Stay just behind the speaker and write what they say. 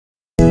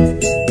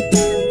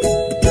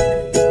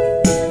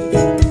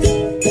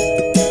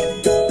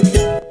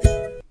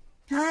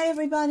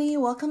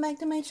welcome back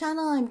to my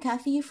channel. I'm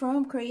Kathy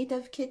from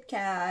Creative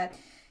KitKat.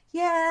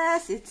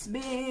 Yes, it's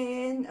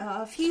been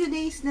a few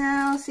days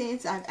now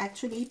since I've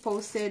actually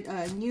posted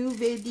a new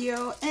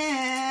video,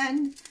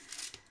 and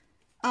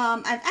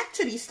I've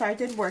actually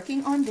started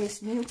working on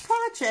this new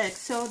project.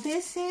 So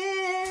this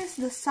is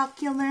the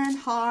succulent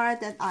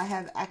heart that I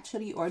have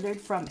actually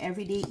ordered from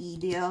Everyday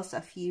E-Deals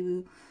a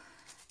few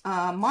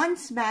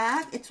months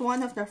back. It's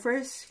one of the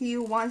first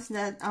few ones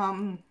that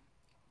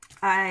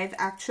I've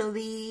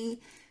actually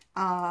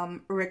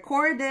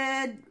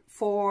recorded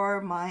for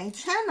my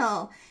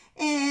channel,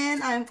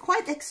 and I'm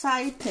quite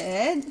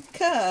excited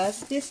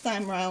because this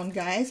time around,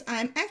 guys,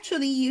 I'm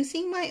actually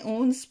using my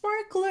own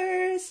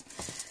sparklers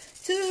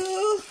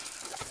to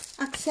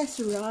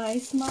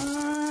accessorize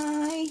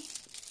my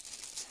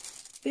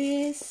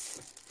this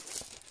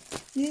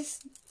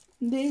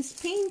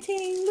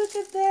painting. Look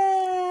at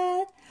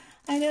that.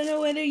 I don't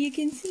know whether you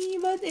can see,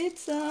 but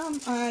it's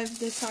I've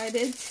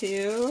decided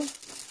to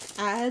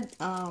add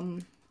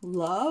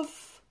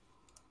love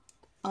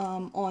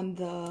on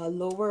the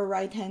lower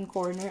right hand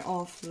corner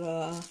of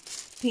the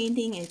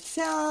painting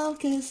itself,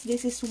 because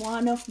this is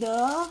one of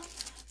the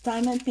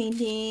diamond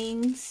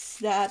paintings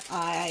that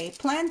I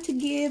plan to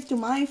give to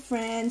my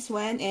friends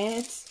when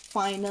it's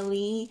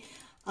finally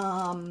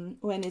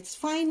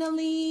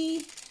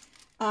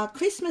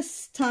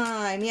Christmas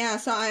time. Yeah,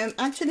 so I'm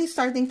actually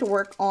starting to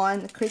work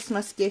on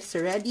Christmas gifts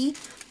already,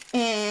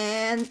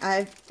 and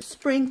I've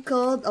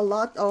sprinkled a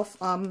lot of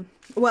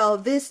well,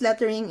 this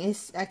lettering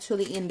is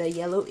actually in the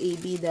yellow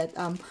AB that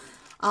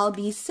I'll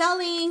be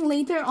selling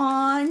later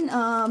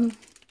on.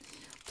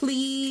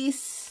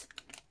 Please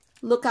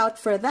look out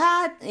for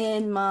that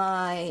in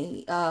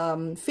my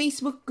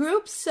Facebook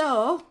group.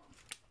 So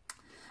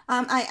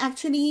I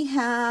actually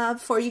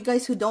have, for you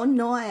guys who don't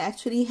know, I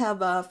actually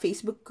have a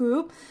Facebook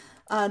group,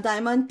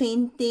 Diamond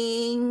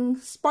Painting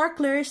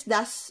Sparklers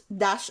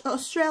dash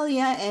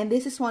Australia, and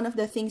this is one of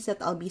the things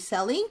that I'll be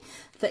selling,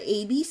 the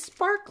AB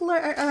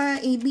sparkler,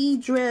 AB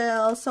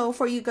drill. So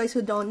for you guys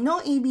who don't know,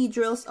 AB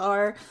drills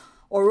are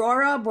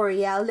Aurora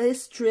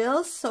Borealis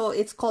drills. So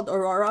it's called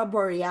Aurora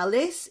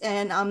Borealis,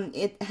 and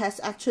it has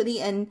actually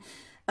an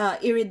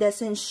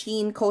iridescent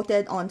sheen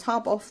coated on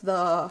top of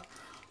the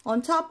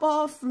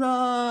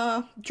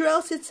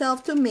drills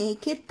itself to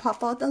make it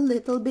pop out a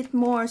little bit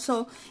more.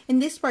 So in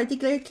this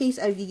particular case,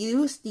 I've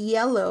used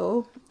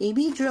yellow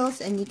AB drills,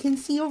 and you can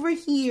see over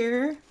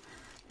here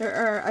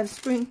I've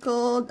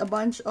sprinkled a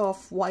bunch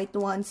of white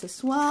ones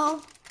as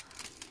well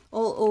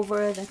all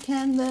over the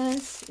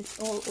canvas. It's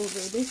all over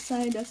this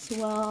side as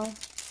well.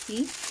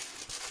 See,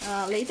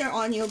 later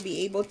on you'll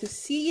be able to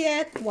see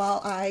it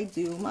while I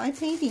do my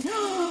painting.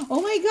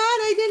 Oh my god,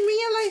 I didn't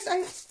realize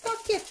I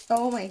stuck it.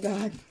 Oh my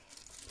god,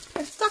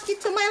 I stuck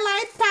it to my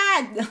light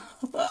pad.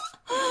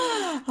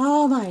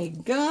 Oh my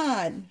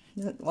god,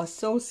 that was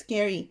so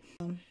scary.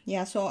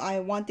 Yeah, so I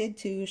wanted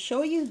to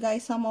show you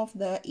guys some of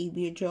the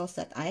AB drills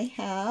that I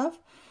have.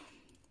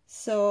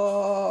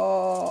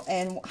 So,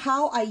 and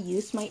how I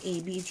use my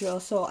AB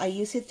drill. So I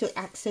use it to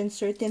accent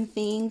certain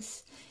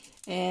things.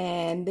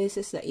 And this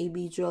is the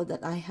AB drill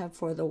that I have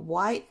for the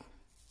white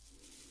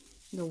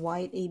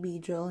AB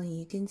drill, and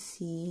you can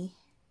see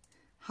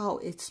how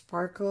it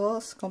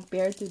sparkles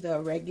compared to the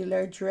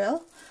regular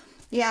drill.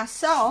 Yeah,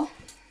 so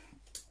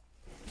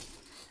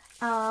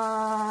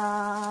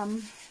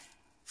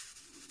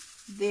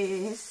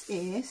this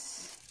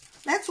is,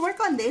 let's work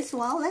on this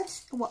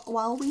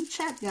while we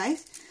chat,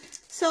 guys.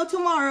 So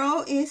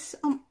tomorrow is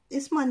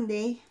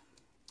Monday.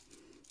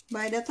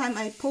 By the time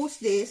I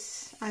post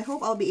this, I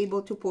hope I'll be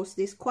able to post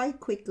this quite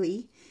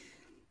quickly,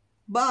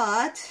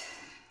 but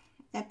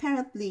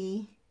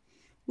apparently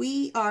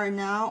we are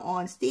now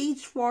on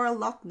stage 4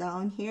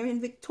 lockdown here in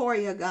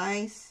Victoria,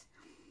 guys.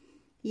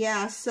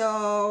 Yeah,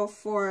 so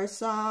for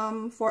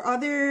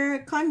other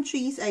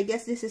countries, I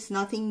guess this is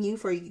nothing new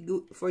for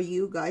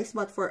you guys,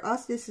 but for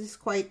us, this is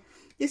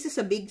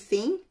a big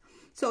thing.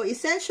 So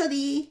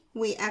essentially,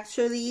 we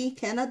actually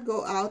cannot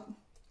go out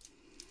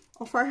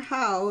of our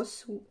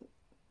house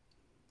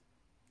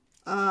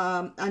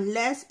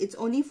unless it's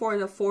only for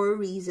the 4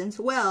 reasons.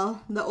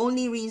 Well, the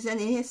only reason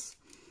is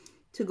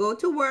to go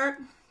to work,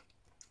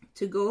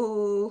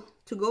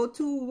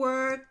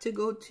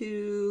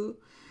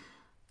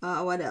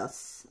 what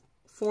else?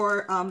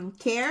 For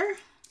care,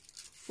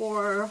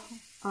 for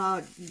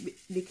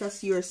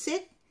because you're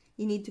sick,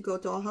 you need to go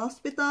to a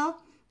hospital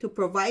to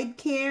provide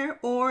care,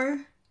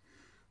 or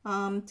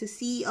to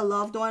see a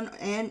loved one,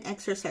 and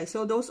exercise.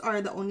 So those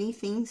are the only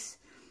things.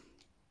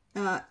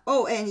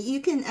 Oh, and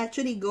you can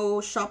actually go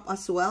shop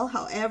as well.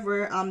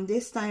 However,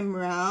 this time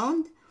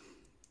around,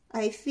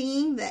 I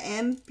think the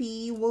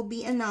MP will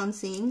be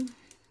announcing,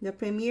 the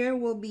Premier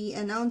will be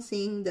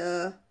announcing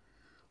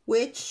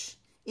which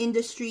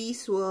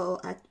industries will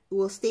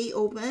stay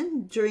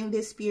open during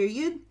this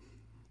period.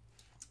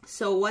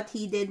 So what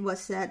he did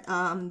was that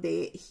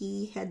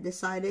he had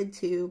decided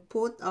to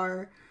put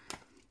our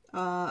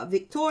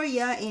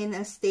Victoria in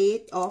a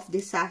state of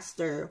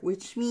disaster,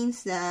 which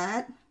means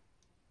that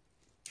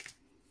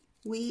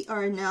we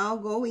are now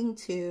going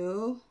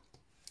to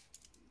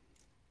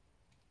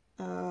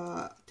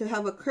to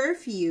have a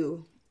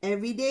curfew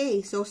every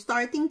day. So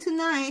starting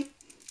tonight,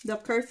 the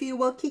curfew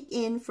will kick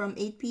in from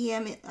 8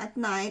 p.m. at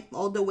night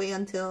all the way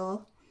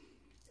until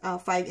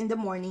 5 in the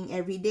morning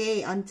every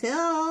day,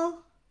 until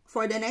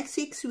for the next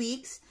 6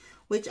 weeks,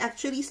 which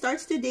actually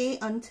starts today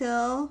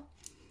until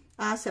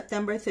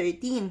September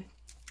 13.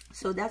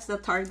 So that's the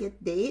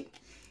target date.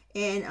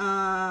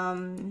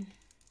 And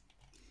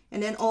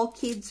then all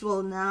kids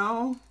will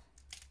now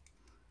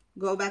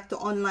go back to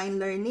online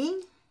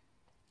learning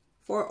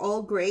for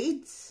all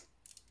grades,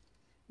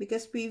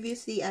 because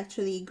previously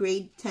actually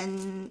grade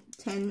 10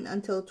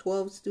 until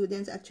 12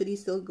 students actually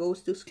still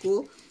goes to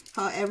school.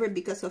 However,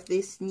 because of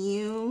this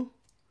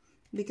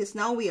because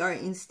now we are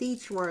in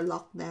stage 4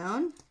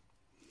 lockdown,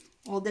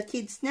 all the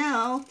kids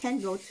now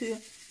can go to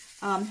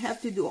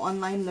have to do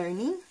online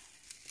learning,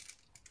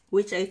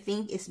 which I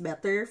think is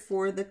better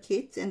for the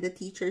kids and the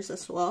teachers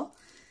as well.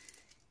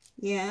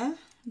 Yeah,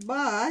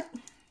 but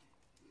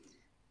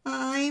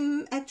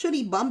I'm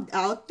actually bummed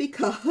out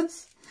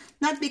because,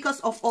 not because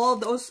of all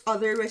those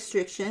other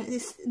restrictions,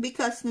 it's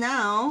because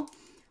now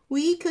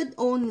we could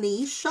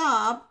only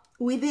shop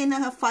within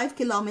a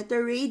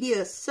 5-kilometer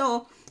radius.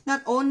 So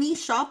not only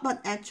shop, but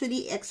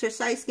actually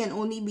exercise can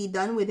only be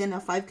done within a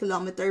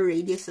 5-kilometer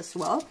radius as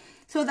well.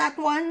 So that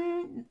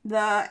one,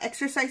 the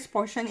exercise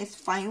portion is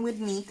fine with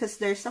me because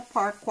there's a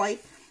park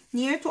quite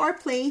near to our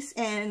place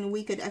and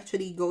we could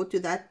actually go to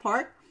that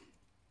park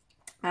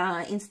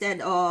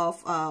instead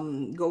of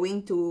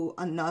going to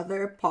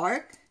another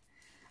park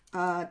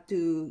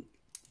to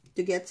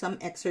get some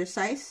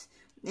exercise.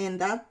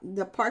 And that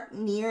the park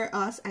near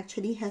us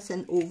actually has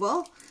an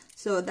oval,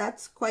 so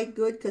that's quite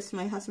good because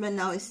my husband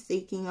now is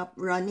taking up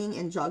running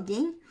and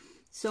jogging,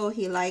 so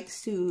he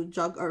likes to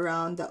jog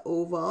around the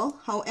oval.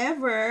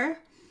 However,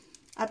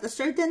 at a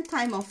certain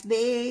time of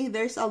day,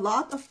 there's a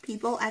lot of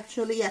people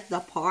actually at the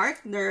park.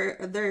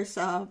 There's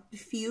a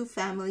few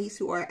families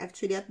who are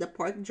actually at the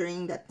park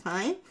during that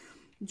time.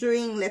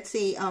 During, let's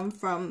say,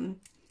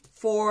 from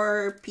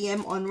 4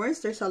 p.m.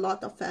 onwards, there's a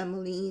lot of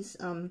families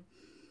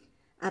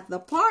at the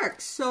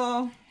park.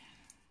 So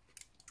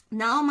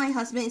now my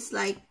husband is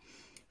like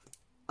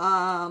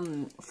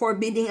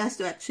forbidding us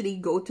to actually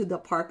go to the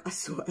park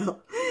as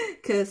well,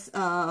 because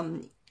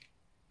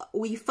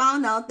we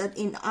found out that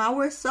in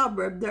our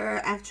suburb there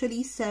are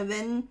actually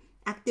 7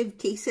 active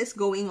cases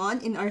going on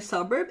in our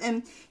suburb,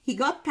 and he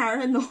got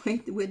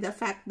paranoid with the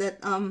fact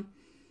that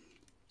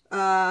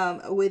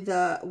with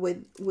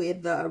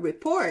the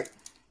report.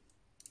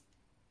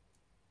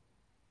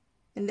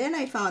 And then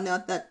I found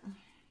out that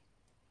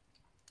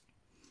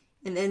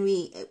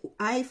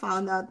I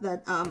found out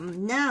that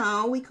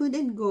now we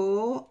couldn't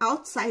go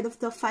outside of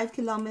the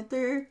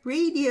 5-kilometer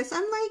radius.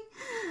 I'm like,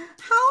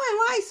 how am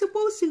I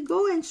supposed to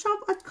go and shop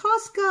at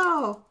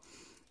Costco?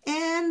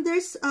 And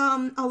there's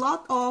a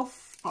lot of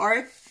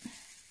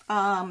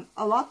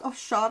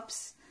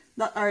shops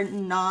that are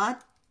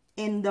not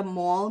in the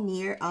mall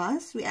near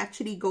us. We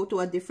actually go to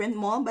a different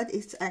mall, but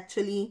it's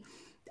actually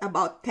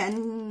about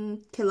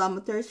 10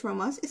 kilometers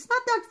from us. It's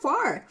not that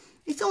far.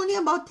 It's only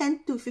about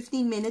 10 to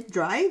 15 minute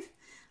drive.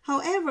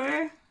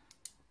 However,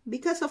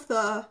 because of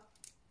the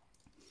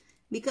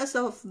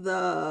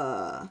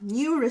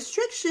new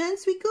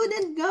restrictions, we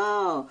couldn't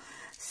go.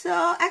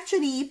 So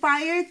actually,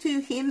 prior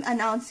to him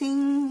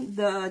announcing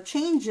the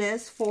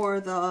changes for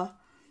the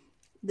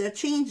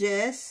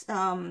changes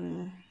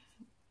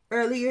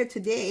earlier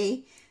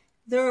today,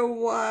 there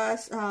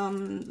was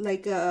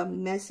like a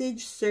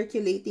message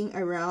circulating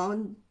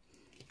around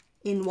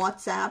in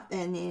WhatsApp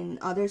and in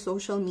other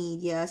social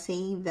media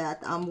saying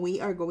that we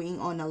are going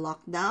on a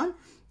lockdown.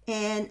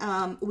 And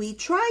we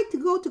tried to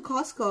go to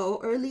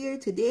Costco earlier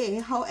today.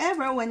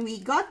 However, when we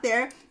got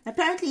there,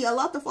 apparently a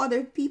lot of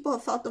other people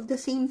thought of the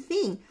same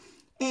thing.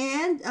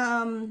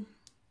 And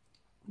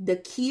the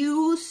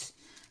queues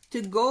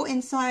to go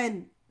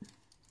inside,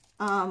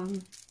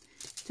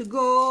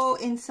 Costco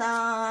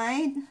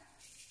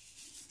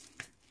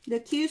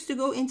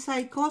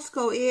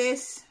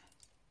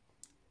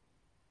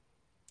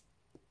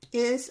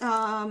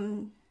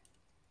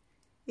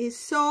is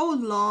so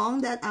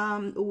long that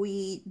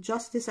we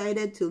just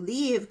decided to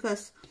leave,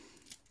 because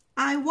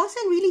I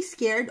wasn't really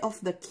scared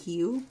of the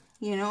queue.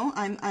 You know,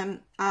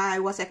 I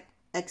was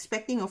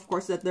expecting, of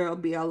course, that there will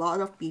be a lot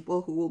of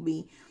people who will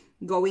be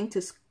going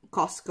to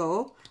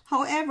Costco.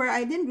 However,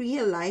 I didn't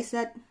realize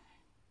that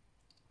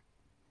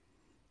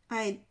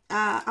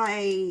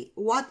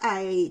what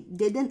I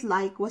didn't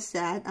like was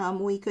that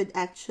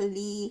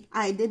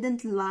I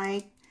didn't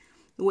like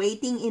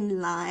waiting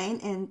in line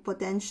and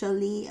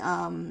potentially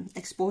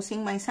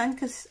exposing my son,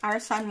 because our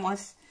son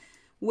was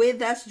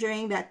with us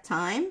during that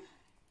time,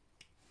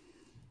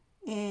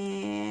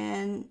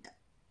 and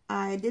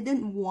I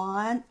didn't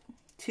want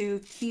to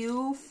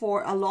queue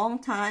for a long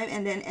time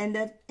and then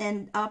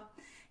end up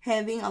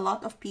having a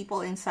lot of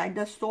people inside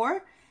the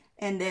store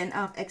and then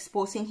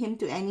exposing him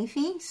to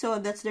anything. So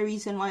that's the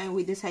reason why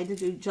we decided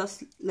to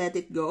just let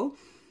it go.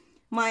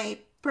 My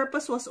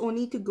purpose was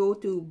only to go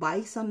to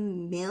buy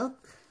some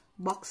milk,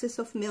 boxes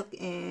of milk,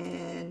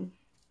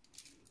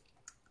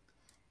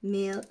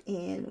 milk,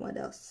 and what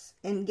else?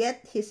 And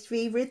get his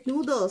favorite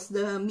noodles,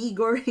 the mee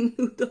goreng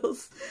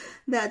noodles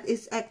that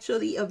is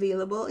actually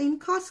available in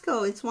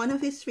Costco. It's one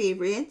of his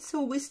favorites.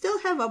 So we still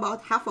have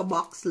about half a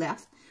box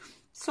left.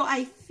 So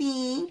I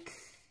think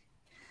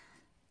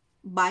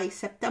by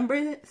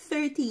September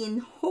 13,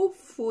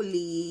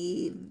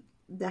 hopefully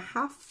the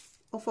half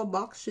of a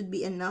box should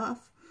be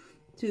enough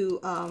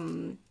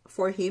to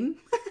for him.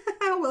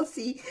 We'll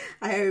see.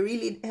 I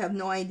really have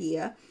no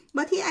idea.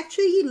 But he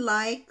actually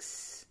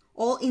likes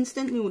all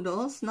instant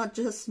noodles, not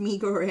just mee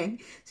goreng.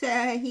 So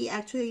he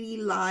actually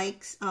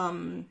likes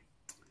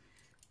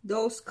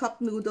those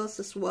cup noodles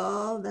as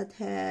well that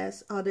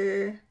has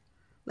other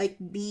like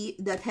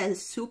that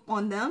has soup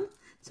on them.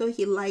 So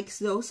he likes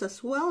those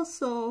as well.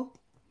 So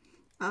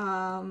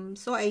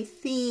so I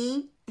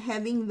think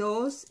having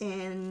those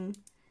and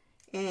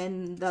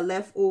the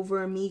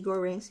leftover mee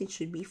gorengs, it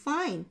should be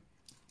fine.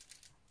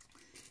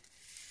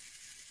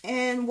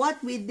 And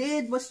what we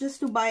did was just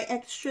to buy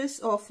extras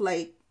of,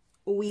 like,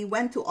 we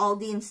went to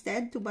Aldi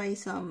instead to buy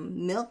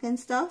some milk and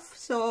stuff.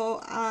 So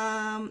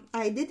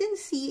I didn't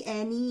see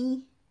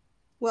any,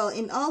 well,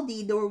 in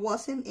Aldi there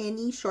wasn't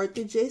any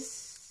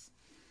shortages.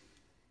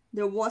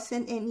 There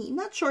wasn't any,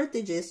 not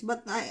shortages,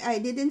 but I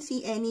didn't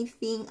see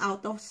anything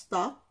out of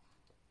stock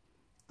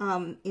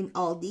in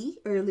Aldi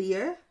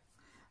earlier.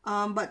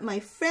 But my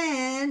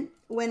friend,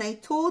 when I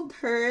told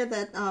her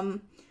that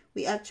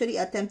we actually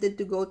attempted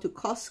to go to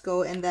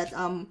Costco and that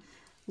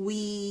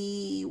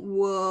we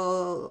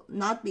will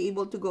not be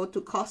able to go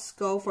to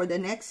Costco for the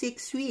next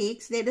 6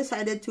 weeks, they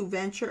decided to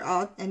venture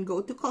out and go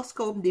to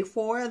Costco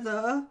before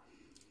the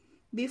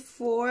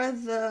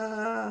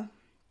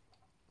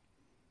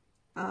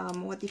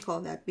what do you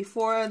call that?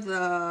 Before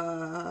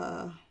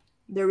the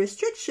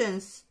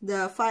restrictions,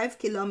 the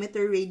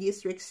 5-kilometer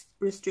radius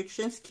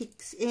restrictions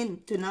kicks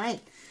in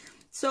tonight.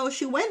 So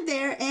she went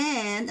there,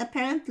 and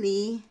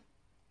apparently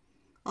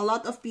a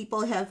lot of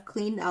people have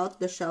cleaned out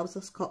the shelves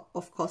of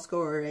Costco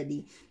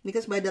already,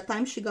 because by the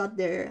time she got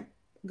there,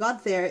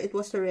 it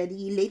was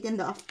already late in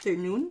the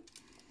afternoon.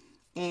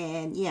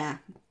 And yeah,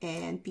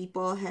 and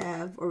people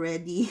have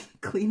already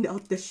cleaned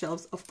out the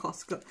shelves of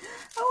Costco.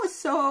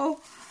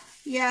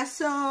 Yeah,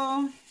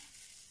 so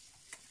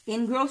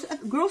in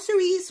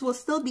groceries will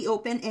still be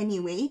open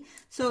anyway,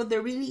 so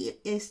there really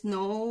is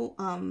no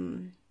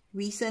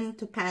reason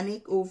to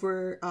panic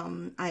over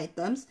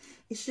items.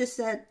 It's just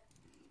that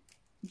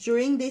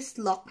during this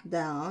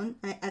lockdown,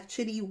 I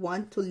actually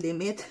want to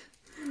limit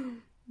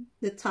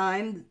the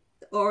time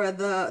or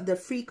the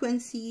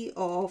frequency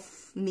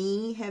of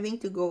me having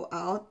to go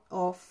out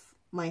of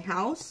my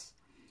house.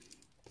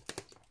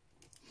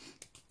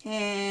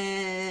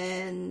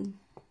 And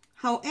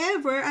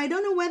however, I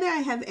don't know whether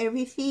I have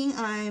everything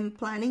I'm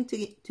planning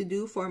to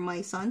do for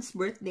my son's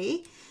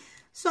birthday.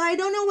 So I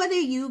don't know whether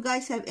you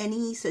guys have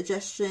any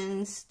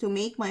suggestions to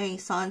make my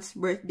son's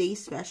birthday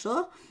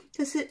special,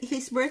 because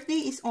his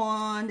birthday is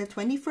on the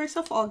 21st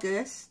of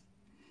August.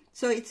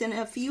 So it's in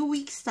a few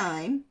weeks'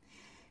 time.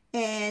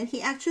 And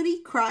he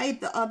actually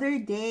cried the other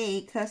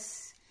day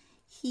because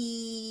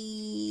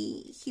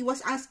he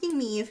was asking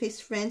me if his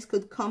friends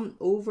could come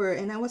over,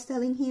 and I was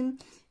telling him,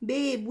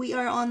 babe, we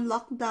are on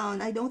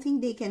lockdown. I don't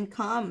think they can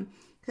come,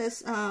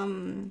 because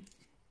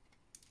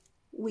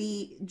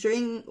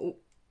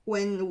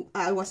when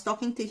I was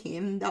talking to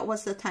him, that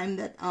was the time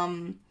that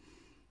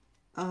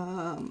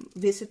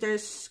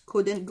visitors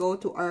couldn't go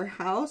to our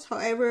house.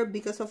 However,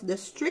 because of the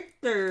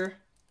stricter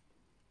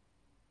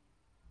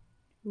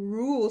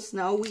rules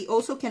now, we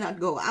also cannot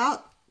go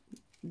out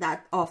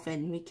that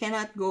often. We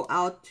cannot go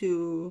out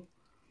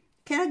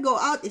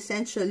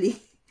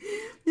essentially.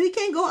 We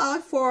can go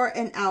out for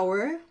an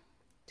hour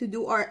to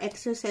do our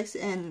exercise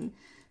and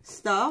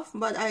stuff,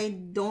 but I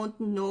don't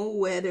know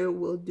whether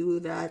we'll do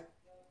that.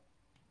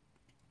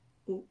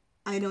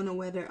 I don't know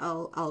whether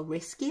I'll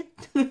risk it.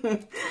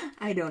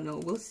 I don't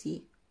know. We'll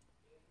see.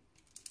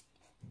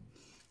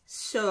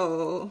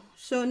 So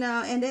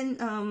now, and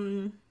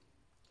then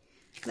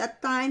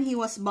that time he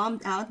was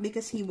bummed out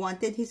because he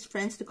wanted his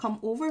friends to come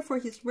over for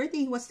his birthday.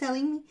 He was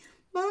telling me,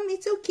 Mom,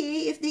 it's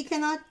okay if they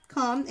cannot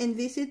come and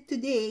visit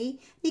today.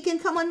 They can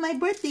come on my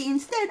birthday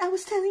instead. I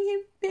was telling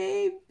him,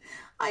 babe,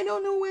 I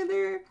don't know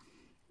whether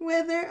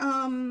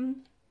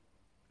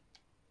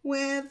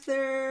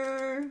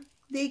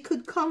they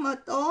could come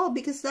at all,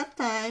 because that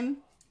time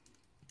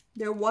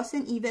there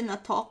wasn't even a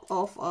talk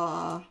of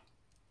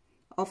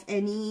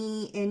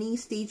any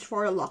stage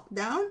 4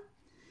 lockdown.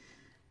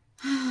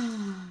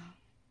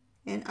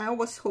 And I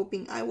was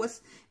hoping, I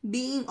was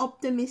being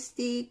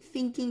optimistic,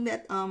 thinking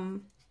that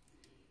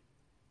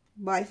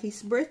by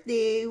his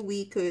birthday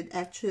we could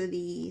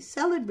actually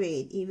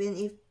celebrate, even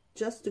if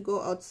just to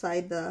go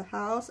outside the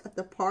house at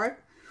the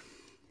park.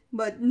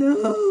 But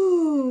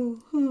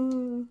no.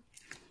 And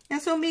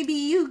so maybe do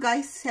you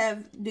guys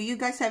have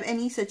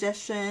any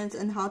suggestions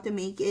on how to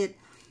make it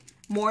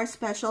more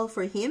special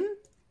for him?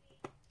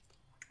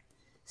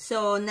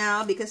 So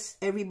now, because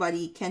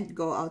everybody can't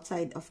go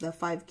outside of the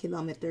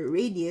 5-kilometer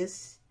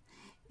radius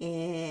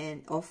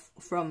and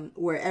from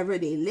wherever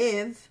they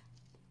live,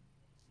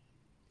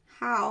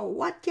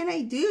 what can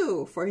I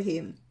do for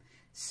him?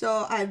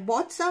 So I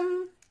bought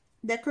some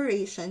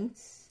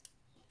decorations,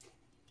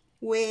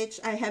 which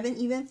I haven't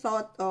even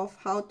thought of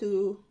how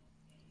to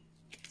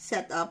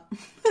set up.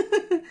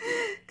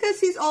 Because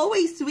he's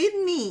always with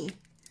me.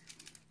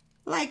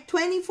 Like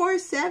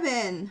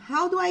 24/7.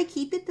 How do I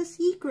keep it a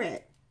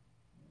secret?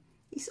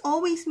 He's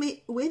always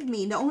with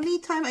me. The only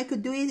time I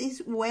could do it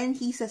is when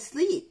he's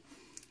asleep.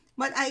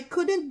 But I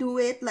couldn't do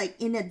it like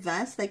in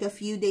advance, like a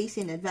few days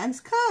in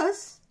advance,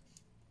 because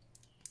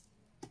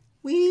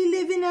we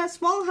live in a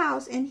small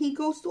house and he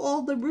goes to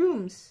all the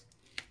rooms.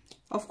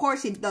 Of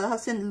course, he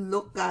doesn't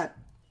look at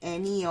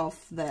any of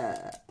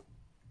the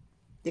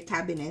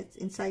cabinets,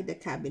 inside the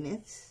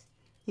cabinets.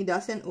 He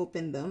doesn't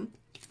open them.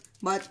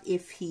 But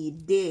if he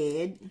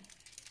did,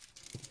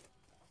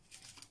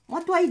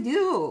 what do I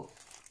do?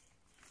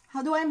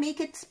 How do I make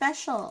it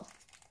special?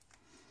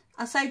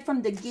 Aside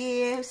from the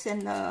gifts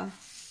and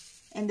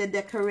the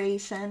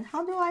decoration,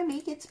 how do I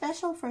make it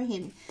special for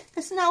him?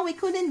 Because now we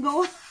couldn't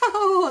go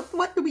out.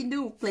 What do we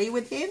do? Play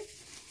with him?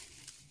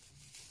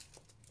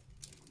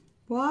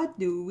 What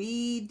do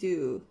we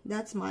do?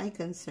 That's my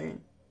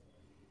concern.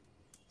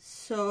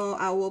 So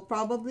I will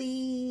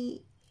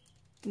probably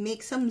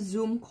make some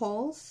Zoom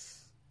calls.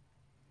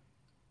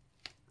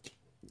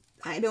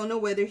 I don't know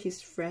whether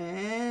his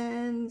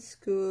friends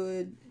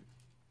could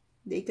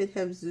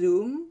have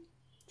Zoom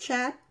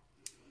chat.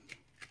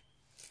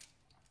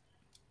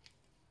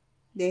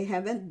 They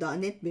haven't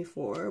done it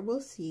before.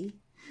 We'll see.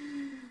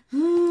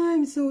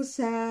 I'm so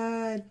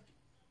sad.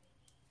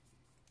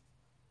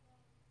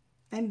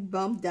 I'm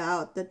bummed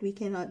out that we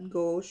cannot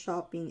go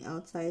shopping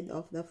outside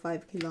of the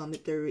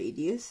 5-kilometer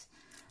radius.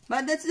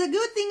 But that's the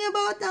good thing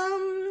about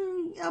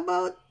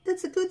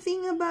that's the good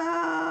thing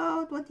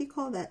about, what do you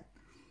call that?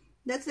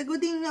 That's the good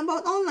thing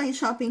about online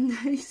shopping,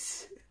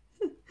 guys.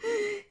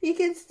 You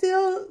can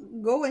still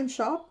go and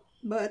shop,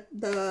 but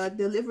the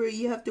delivery,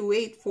 you have to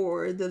wait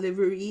for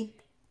delivery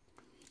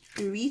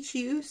to reach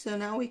you. So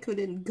now we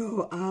couldn't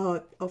go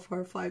out of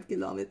our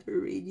 5-kilometer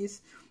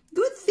radius.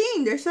 Good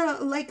thing there's a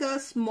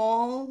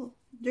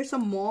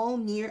mall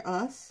near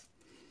us,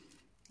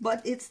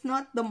 but it's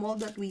not the mall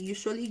that we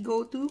usually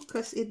go to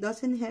because it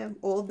doesn't have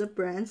all the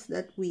brands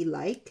that we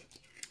like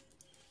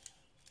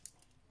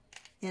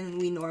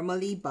and we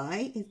normally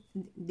buy.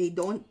 They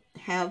don't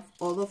have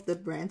all of the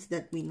brands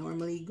that we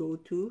normally go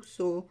to,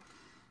 so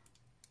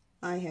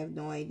I have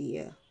no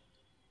idea.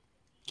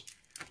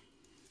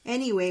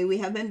 Anyway, we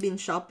haven't been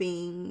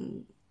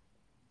shopping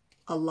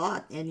a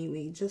lot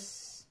anyway.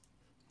 Just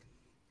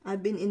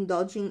I've been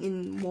indulging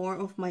in more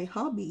of my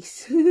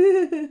hobbies.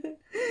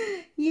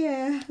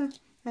 Yeah,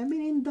 I've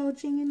been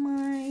indulging in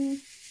my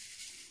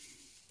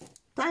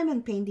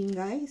diamond painting,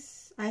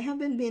 guys. I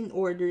haven't been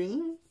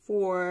ordering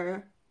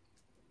for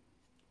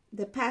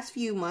the past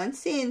few months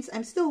since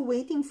I'm still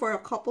waiting for a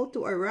couple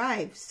to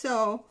arrive.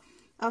 So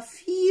a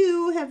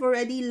few have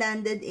already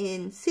landed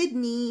in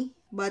Sydney,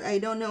 but I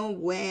don't know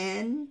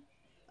when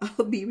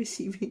I'll be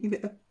receiving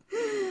them.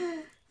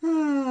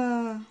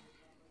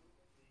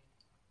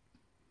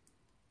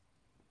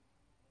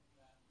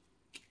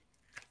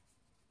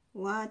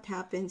 What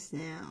happens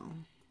now?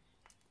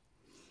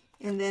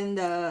 And then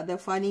the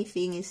funny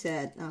thing is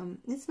that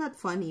it's not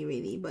funny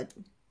really, but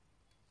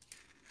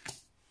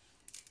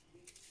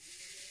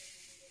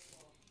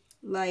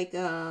like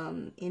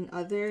in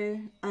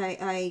other,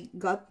 I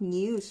got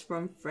news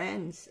from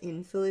friends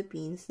in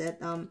Philippines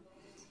that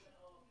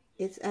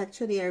it's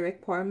actually a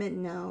requirement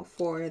now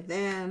for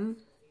them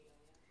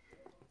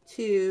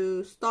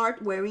to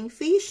start wearing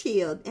face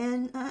shield.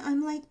 And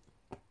I'm like,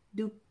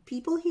 do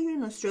people here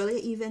in Australia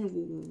even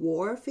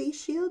wore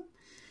face shield?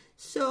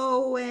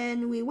 So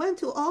when we went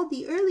to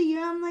Aldi earlier,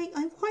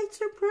 I'm quite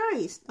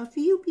surprised. A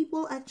few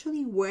people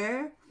actually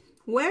wear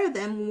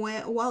them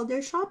while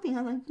they're shopping.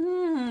 I'm like,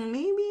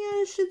 maybe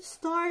I should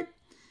start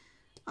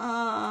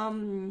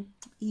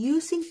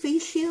using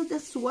face shield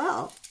as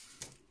well.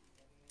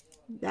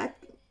 That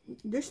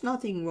there's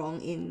nothing wrong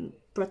in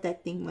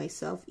protecting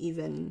myself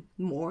even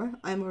more.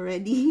 I'm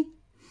already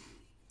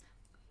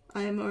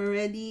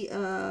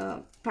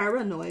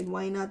paranoid.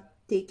 Why not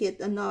take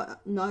it a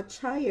notch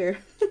higher?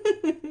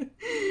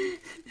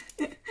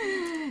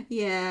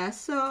 Yeah,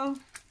 so,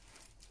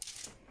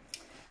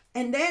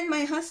 and then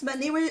my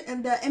husband,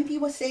 the MP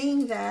was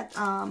saying that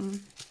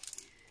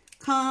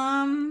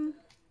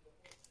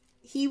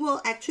he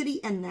will actually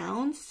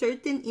announce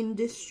certain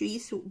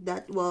industries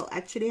that will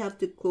actually have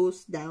to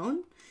close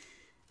down.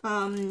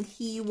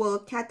 He will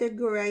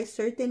categorize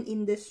certain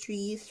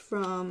industries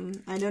from,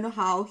 I don't know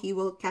how he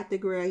will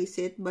categorize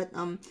it, but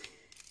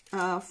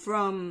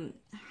from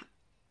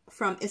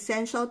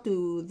essential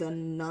to the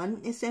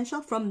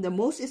non-essential, from the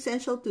most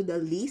essential to the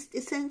least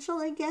essential,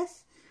 I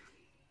guess,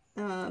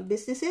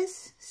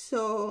 businesses.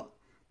 So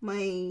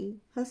my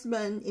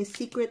husband is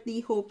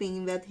secretly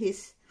hoping that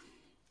his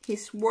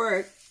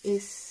work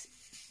is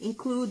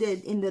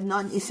included in the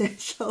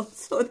non-essential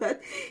so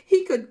that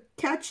he could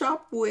catch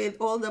up with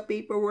all the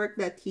paperwork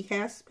that he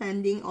has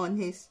pending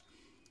on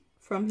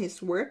from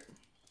his work.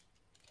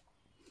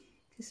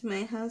 Because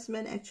my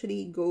husband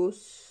actually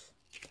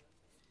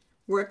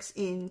works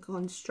in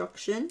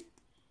construction,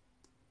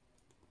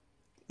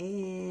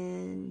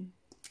 and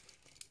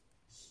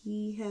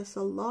he has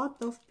a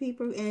lot of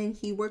paper, and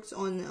he works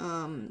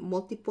on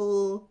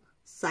multiple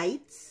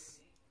sites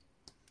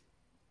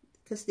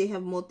because they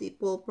have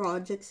multiple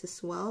projects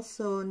as well.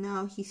 So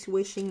now he's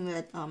wishing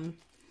that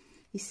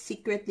he's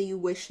secretly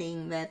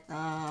wishing that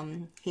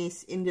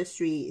his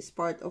industry is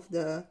part of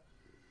the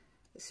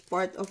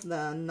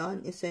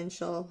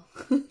non-essential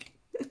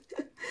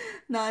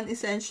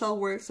non-essential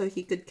work, so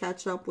he could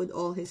catch up with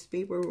all his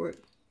paperwork.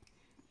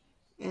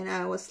 And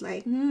I was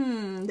like,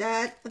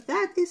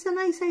 that is a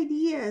nice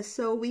idea.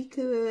 So we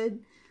could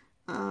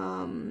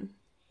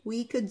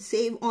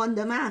save on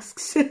the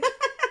masks.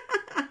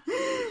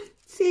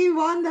 Save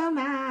on the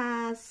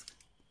mask.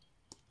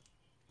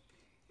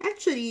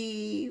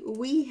 Actually,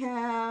 we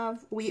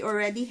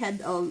already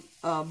had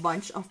a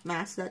bunch of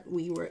masks that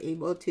we were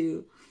able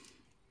to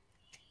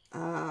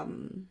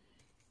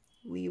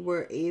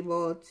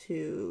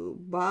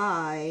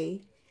buy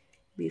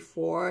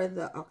before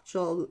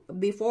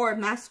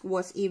mask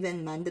was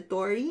even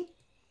mandatory.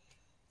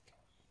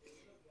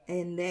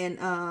 And then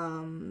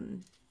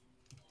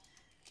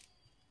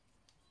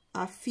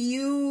a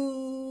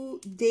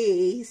few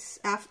days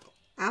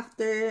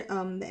after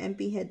the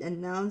MP had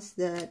announced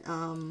that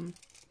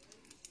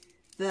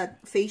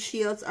that face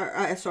shields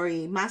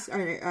masks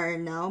are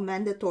now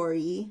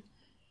mandatory,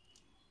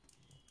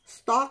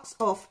 stocks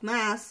of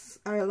masks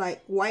are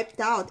like wiped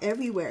out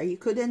everywhere. You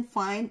couldn't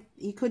buy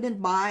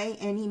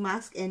any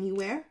mask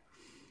anywhere.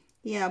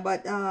 Yeah,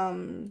 but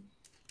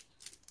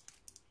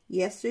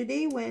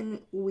yesterday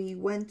when we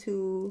went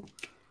to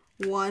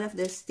one of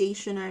the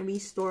stationery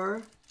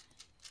store,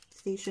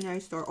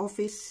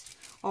 office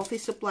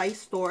supply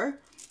store,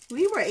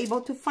 we were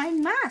able to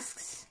find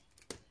masks.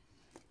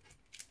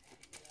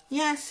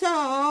 Yeah,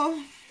 so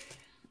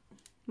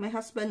my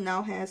husband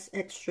now has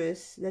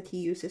extras that he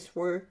uses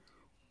for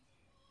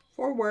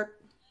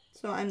work,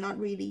 so I'm not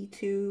really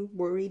too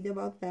worried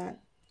about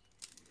that.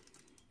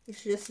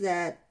 It's just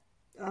that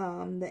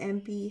the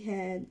MP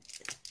had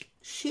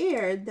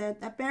shared that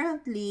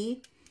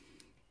apparently,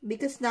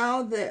 because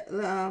now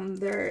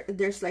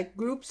there's like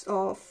groups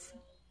of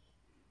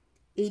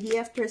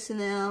ADF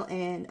personnel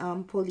and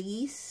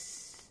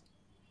police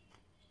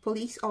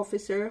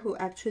officer who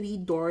actually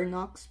door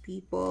knocks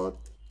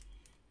people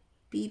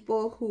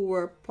who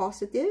were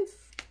positive,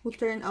 who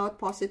turned out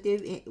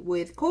positive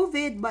with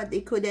COVID, but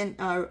they couldn't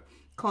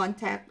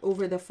contact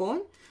over the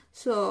phone.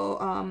 So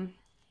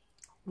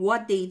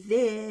what they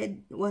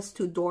did was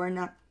to door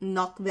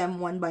knock them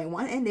one by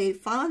one, and they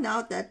found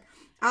out that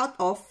out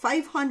of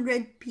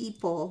 500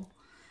 people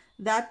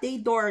that they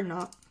door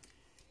knocked,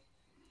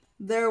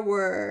 there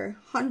were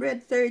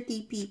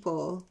 130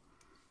 people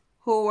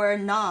who were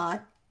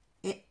not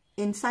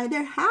inside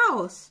their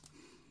house.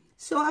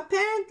 So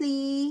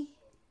apparently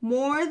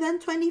more than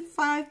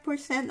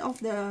 25% of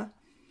the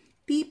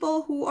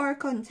people who are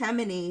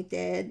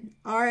contaminated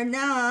are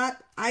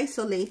not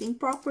isolating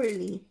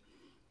properly.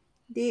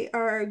 They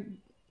are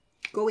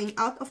going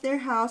out of their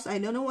house. I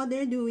don't know what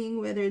they're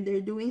doing, whether they're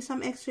doing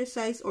some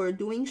exercise or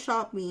doing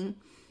shopping,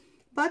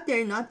 but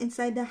they're not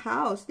inside the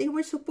house. They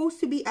were supposed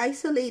to be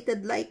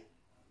isolated,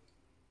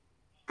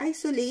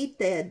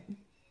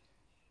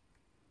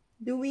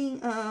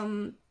 doing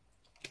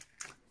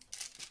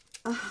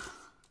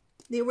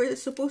they were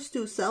supposed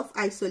to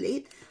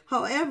self-isolate.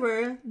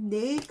 However,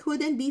 they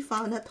couldn't be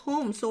found at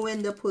home. So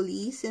when the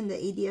police and the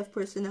ADF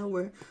personnel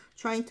were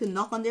trying to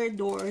knock on their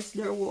doors,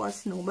 there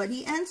was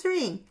nobody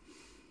answering.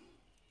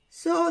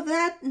 So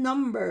that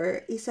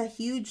number is a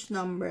huge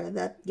number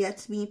that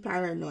gets me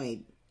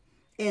paranoid.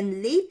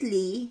 And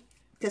lately,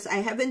 because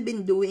I haven't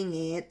been doing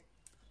it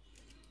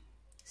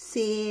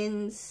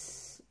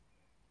since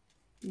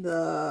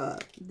the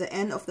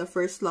end of the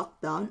first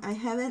lockdown, I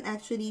haven't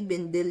actually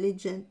been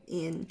diligent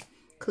in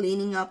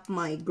cleaning up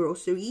my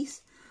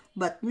groceries.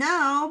 But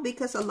now,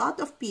 because a lot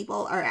of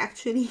people are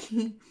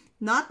actually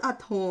not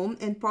at home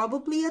and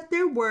probably at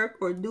their work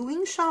or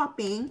doing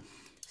shopping,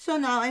 so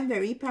now I'm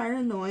very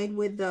paranoid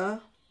with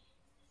the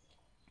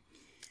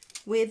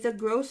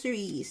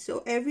groceries.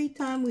 So every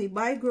time we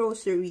buy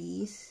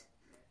groceries,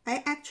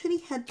 I actually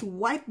had to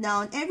wipe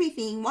down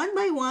everything one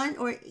by one,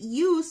 or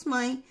use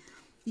my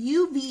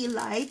UV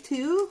light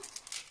to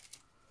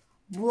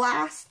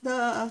blast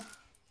the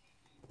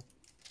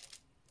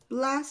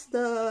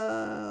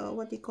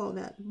what do you call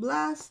that?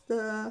 Blast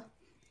the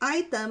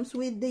items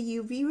with the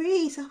UV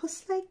rays. I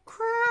was like,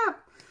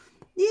 crap,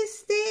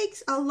 this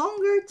takes a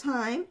longer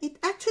time. It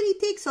actually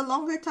takes a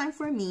longer time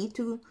for me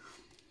to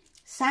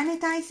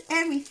sanitize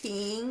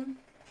everything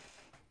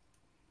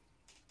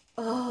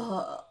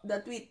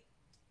that we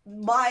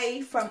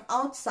buy from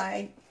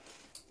outside,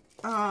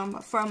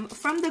 from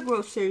the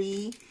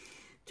grocery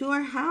to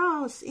our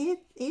house.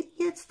 It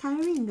gets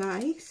tiring,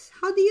 guys.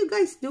 How do you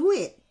guys do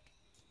it?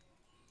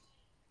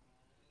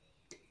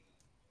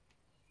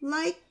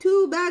 Like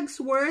 2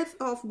 bags worth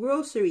of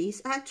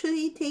groceries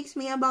actually takes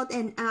me about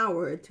an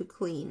hour to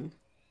clean.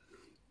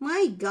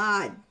 My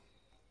God.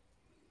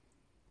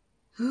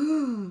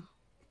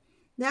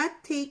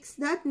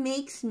 That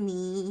makes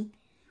me,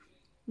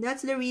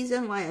 that's the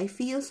reason why I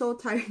feel so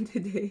tired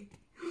today.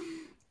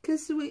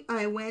 Because we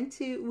went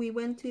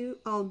to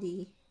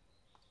Aldi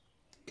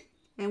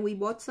and we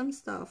bought some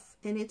stuff,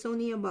 and it's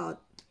only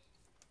about,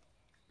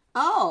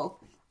 oh,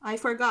 I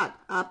forgot.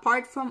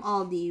 Apart from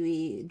Aldi,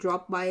 we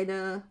dropped by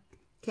the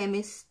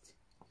chemist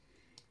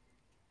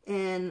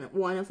and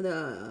one of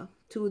the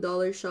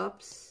 $2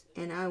 shops,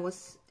 and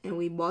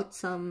we bought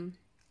some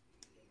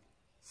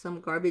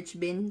garbage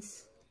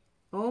bins.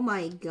 Oh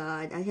my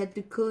God, I had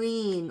to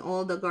clean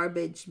all the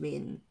garbage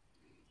bin.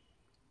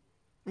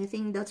 I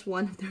think that's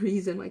one of the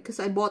reasons why, because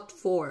I bought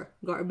 4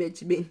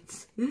 garbage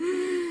bins.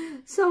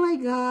 So my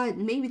God,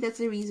 maybe that's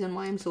the reason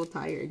why I'm so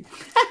tired.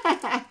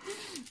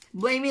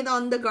 Blame it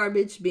on the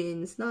garbage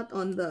bins, not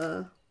on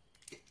the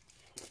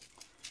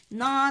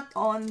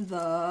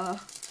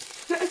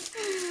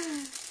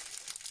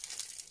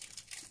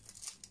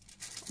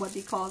what do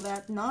you call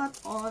that? Not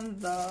on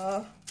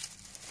the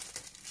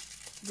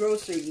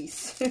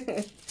groceries.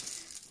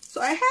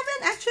 So I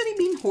haven't actually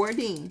been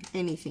hoarding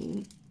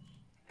anything.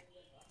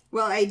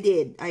 Well, I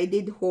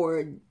did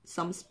hoard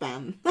some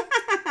spam.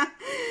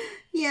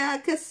 Yeah,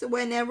 because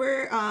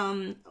whenever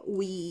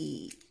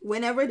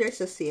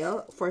there's a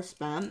sale for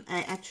spam,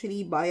 I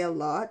actually buy a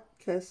lot,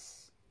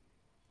 because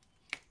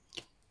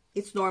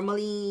I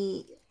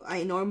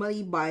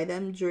normally buy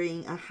them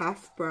during a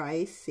half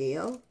price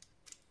sale.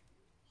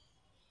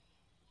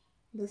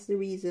 That's the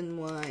reason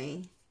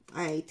why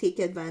I take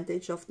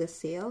advantage of the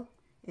sale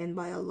and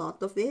buy a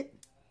lot of it.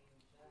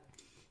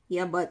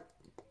 Yeah, but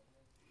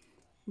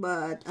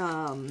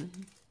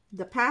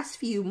the past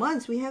few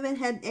months we haven't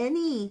had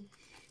any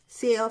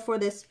sale for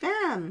the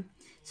spam.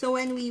 So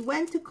when we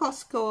went to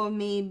Costco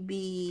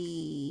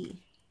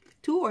maybe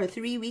 2 or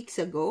 3 weeks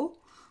ago,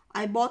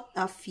 I bought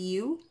a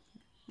few.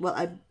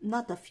 Well,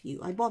 not a few.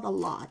 I bought a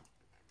lot.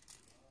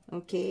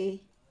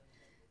 Okay.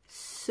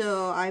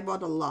 So I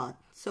bought a lot.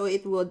 So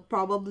it would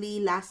probably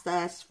last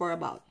us for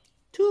about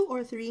 2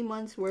 or 3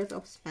 months worth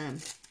of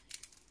spam.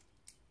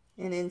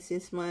 And then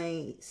since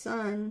my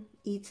son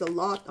eats a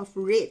lot of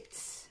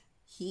Ritz,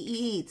 he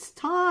eats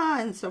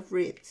tons of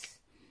Ritz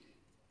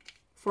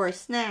for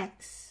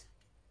snacks.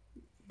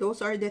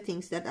 Those are the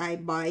things that I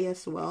buy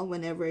as well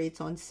whenever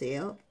it's on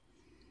sale.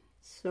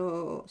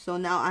 So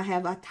now I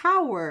have a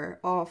tower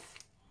of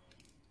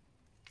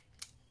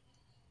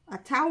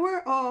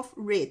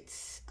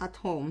Ritz at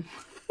home.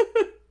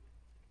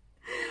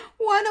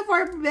 One of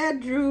our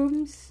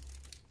bedrooms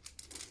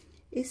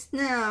is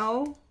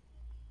now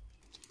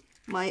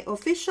my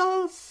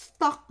official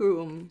stock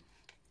room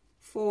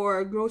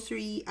for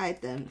grocery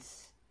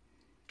items.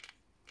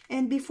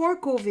 And before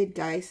COVID,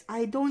 guys,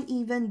 I don't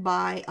even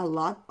buy a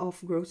lot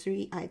of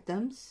grocery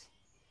items.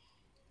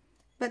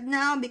 But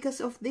now,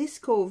 because of this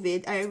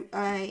COVID,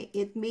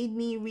 it made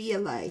me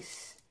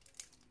realize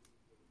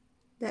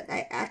that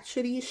I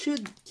actually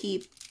should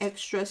keep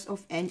extras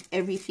of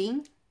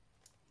everything.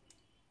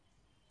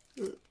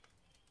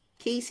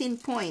 Case in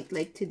point,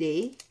 like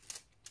today,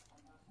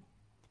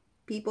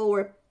 people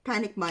were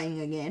panic buying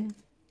again.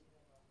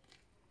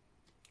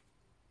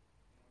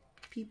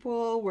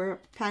 People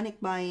were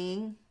panic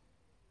buying.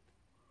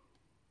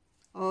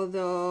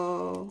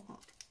 Although,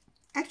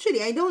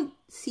 actually, I don't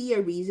see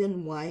a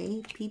reason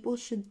why people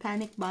should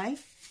panic buy.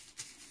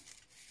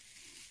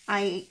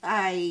 I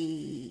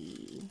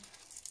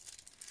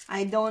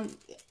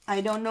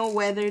don't know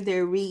whether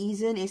their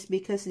reason is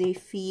because they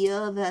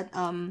feel that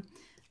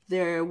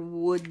there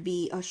would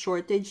be a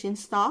shortage in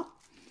stock.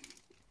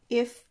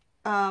 If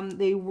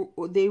they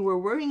were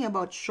worrying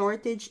about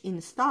shortage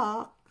in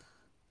stock,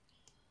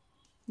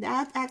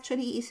 that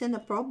actually isn't a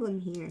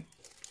problem here,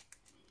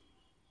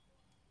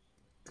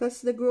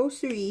 because the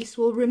groceries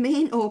will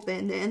remain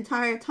open the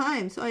entire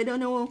time. So I don't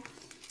know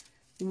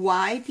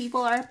why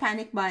people are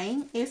panic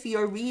buying. If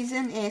your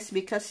reason is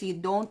because you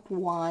don't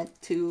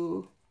want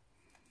to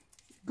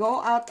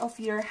go out of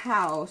your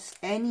house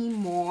any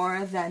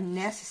more than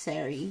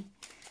necessary,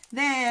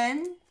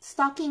 then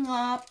stocking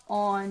up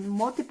on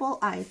multiple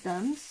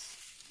items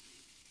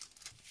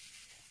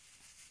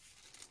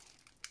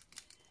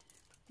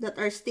that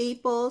are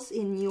staples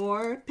in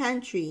your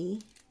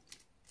pantry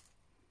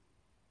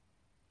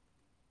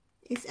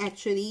is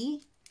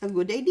actually a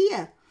good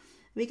idea,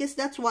 because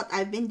that's what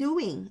I've been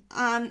doing.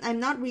 I'm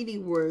not really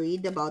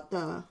worried about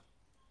the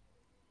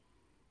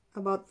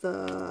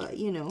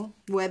you know,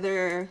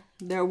 whether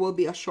there will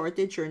be a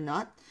shortage or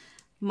not.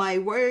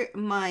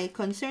 My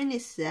concern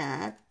is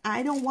that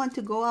I don't want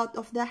to go out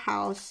of the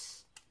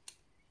house.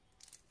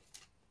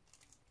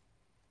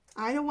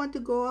 I don't want to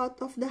go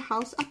out of the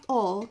house at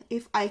all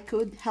if I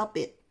could help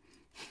it.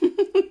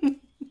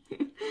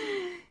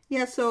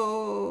 Yeah,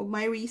 so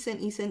my reason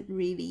isn't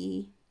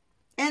really,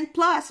 and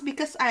plus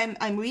because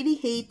I'm really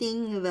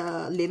hating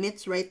the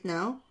limits right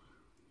now.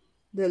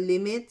 The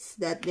limits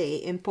that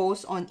they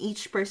impose on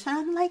each person.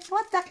 I'm like,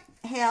 what the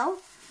hell?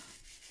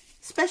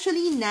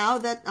 Especially now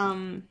that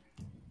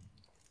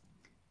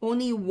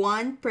only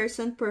one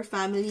person per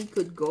family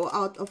could go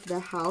out of the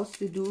house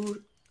to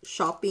do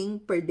shopping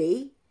per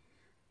day.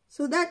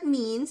 So that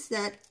means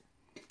that,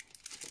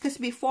 because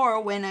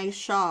before when I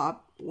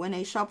shop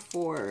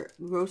for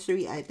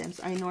grocery items,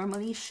 I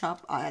normally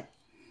shop at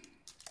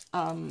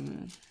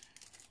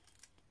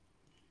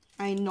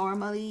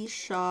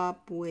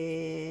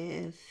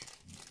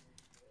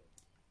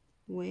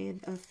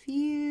with a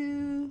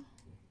few,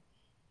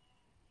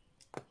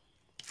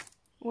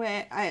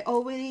 where I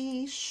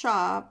always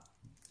shop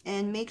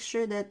and make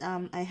sure that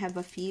I have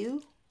a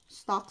few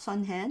stocks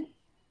on hand.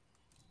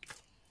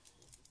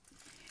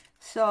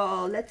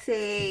 So let's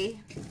say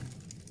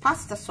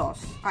pasta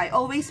sauce. I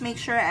always make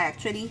sure I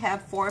actually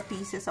have 4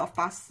 pieces of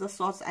pasta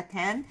sauce at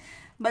hand.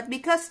 But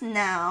because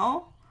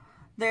now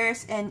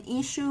there's an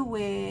issue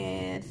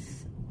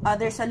with,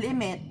 there's a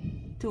limit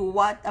to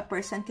what a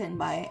person can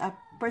buy. A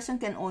person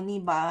can only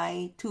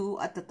buy 2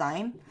 at a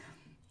time.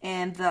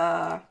 And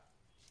the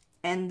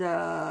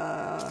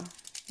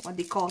what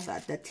do you call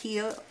that?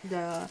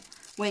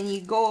 When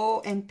you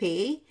go and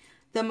pay,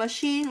 the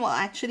machine will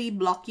actually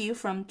block you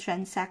from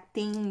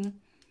transacting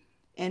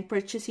and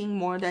purchasing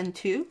more than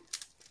 2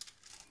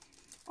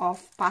 of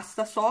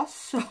pasta sauce.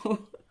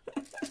 So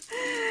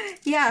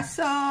yeah,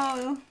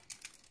 so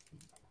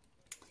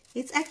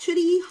it's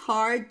actually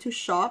hard to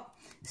shop,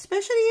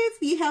 especially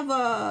if you have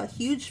a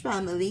huge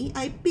family.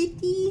 I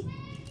pity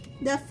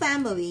the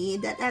family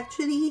that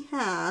actually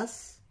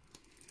has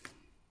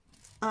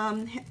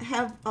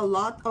have a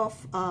lot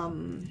of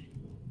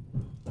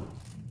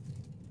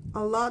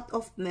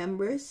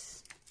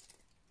members.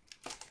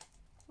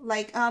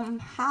 Like,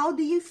 how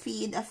do you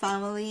feed a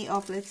family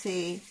of, let's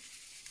say,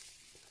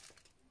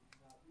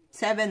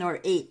 7 or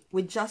 8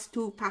 with just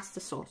 2 pasta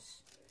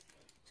sauce?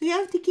 So you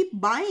have to keep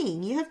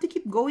buying. You have to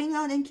keep going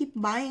out and keep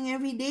buying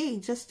every day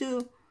just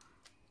to,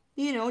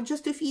 you know,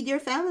 just to feed your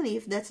family,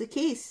 if that's the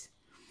case.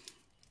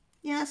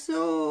 Yeah,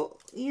 so,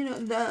 you know,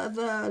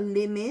 the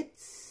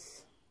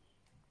limits,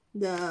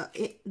 the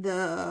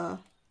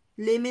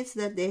limits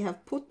that they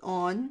have put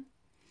on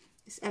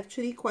is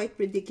actually quite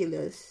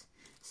ridiculous.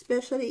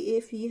 Especially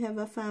if you have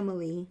a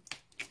family.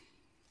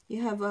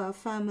 You have a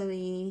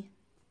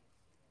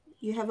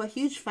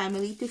huge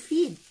family to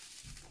feed.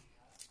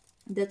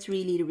 That's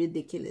really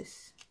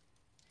ridiculous.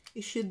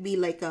 It should be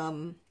like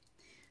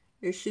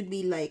there should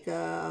be like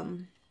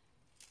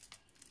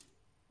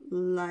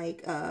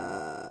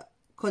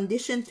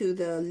condition to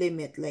the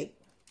limit. Like,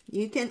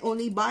 you can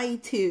only buy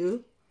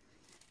 2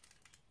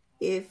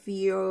 if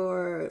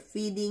you're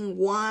feeding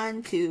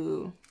 1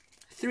 to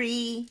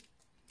 3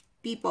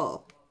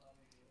 people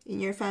in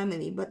your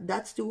family, but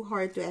that's too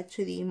hard to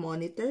actually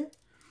monitor.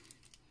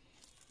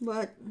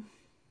 But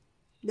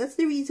that's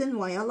the reason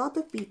why a lot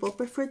of people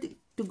prefer to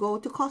go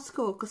to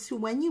Costco, because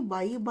when you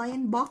buy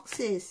in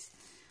boxes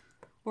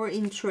or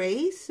in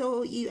trays,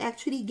 so you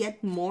actually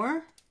get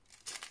more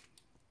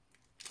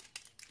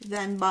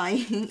than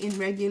buying in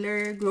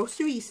regular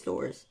grocery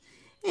stores.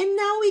 And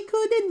now we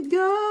couldn't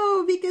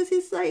go because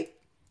it's like,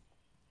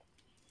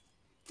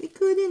 we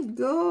couldn't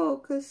go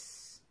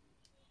because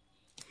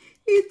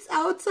it's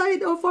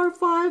outside of our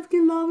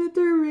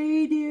 5-kilometer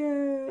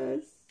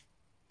radius.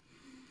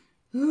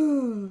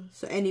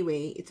 So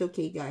anyway, it's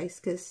okay, guys,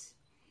 because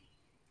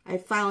I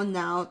found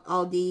out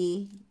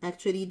Aldi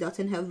actually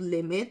doesn't have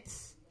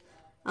limits.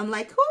 I'm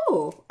like,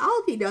 oh,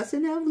 Aldi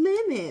doesn't have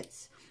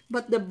limits.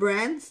 But the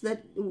brands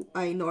that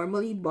I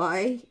normally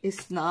buy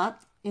is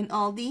not in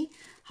Aldi.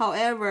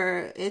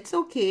 However, it's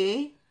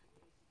okay.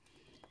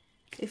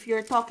 If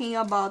you're talking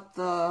about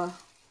the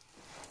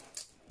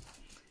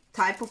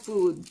type of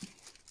food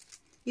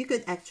you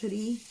could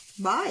actually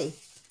buy.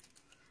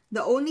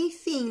 The only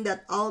thing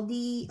that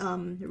Aldi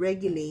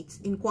regulates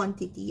in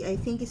quantity, I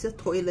think, is a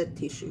toilet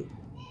tissue.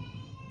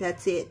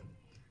 That's it.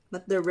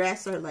 But the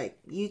rest are like,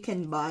 you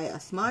can buy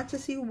as much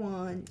as you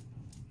want.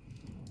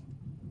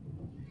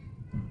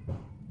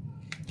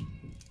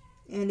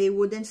 And they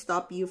wouldn't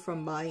stop you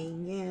from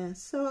buying. Yeah,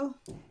 so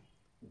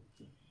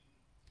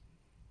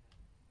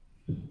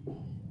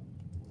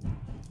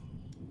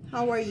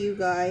how are you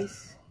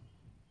guys?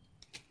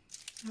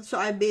 So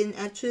I've been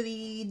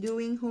actually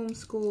doing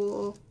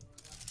homeschool.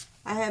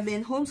 I have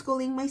been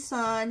homeschooling my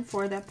son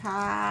for the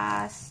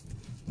past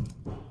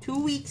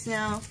 2 weeks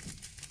now.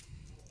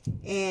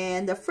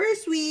 And the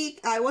first week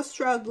I was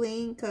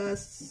struggling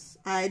because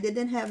I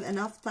didn't have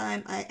enough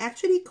time. I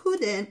actually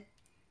couldn't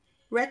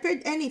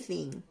record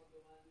anything.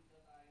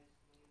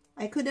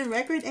 I couldn't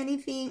record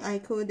anything. I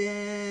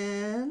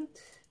couldn't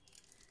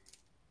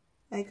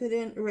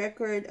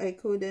record. I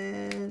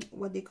couldn't,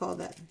 what do you call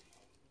that?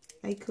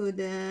 I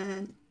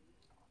couldn't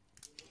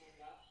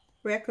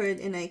record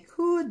and I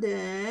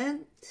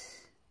couldn't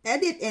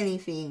edit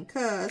anything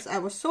because I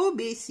was so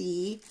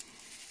busy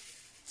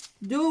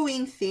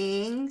doing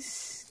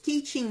things,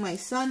 teaching my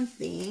son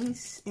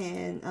things,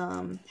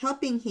 and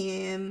helping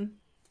him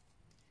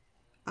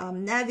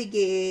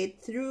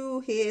navigate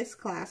through his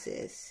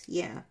classes.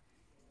 Yeah.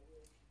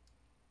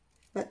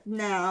 But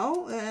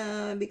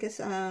now, because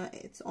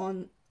it's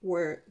on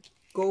work,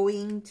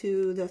 going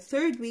to the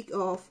 3rd week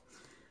of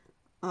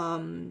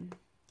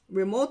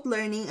remote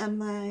learning, I'm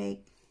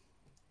like,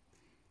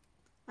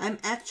 I'm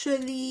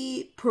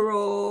actually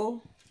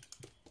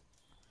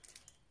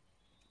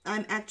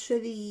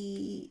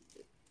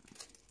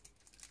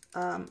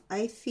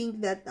I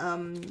think that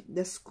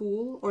the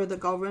school or the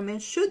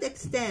government should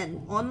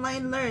extend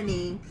online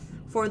learning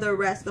for the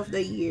rest of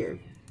the year.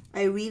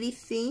 I really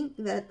think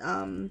that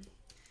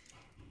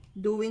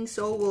doing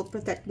so will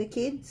protect the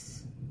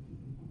kids.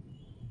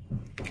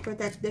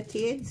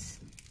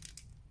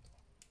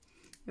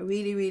 I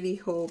really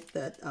hope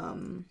that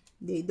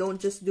they don't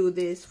just do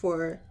this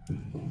for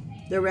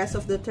the rest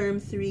of the term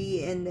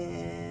 3 and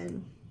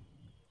then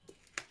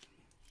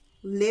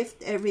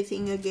lift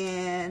everything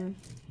again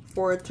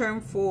for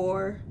term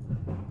 4.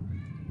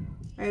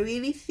 I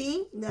really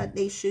think that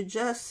they should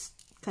just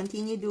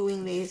continue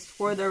doing this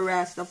for the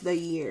rest of the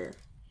year.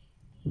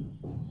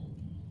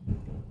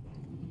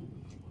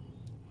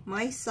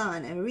 My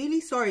son, I'm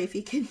really sorry if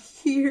you can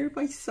hear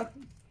my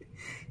son.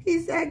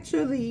 He's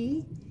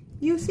actually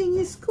using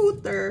his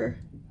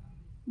scooter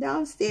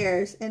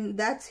downstairs, and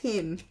that's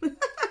him.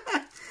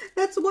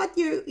 That's what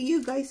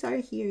you guys are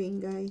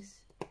hearing, guys.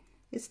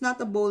 It's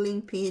not a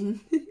bowling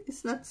pin.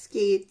 It's not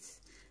skates.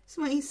 It's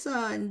my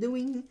son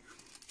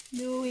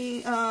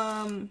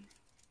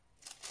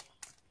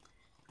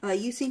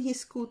using his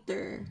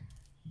scooter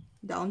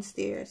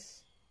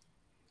downstairs,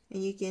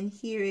 and you can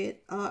hear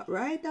it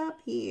right up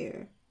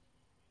here.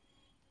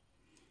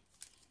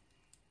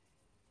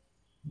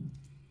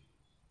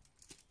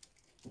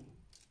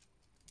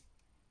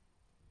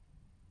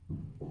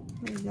 Oh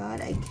my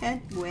God, I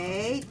can't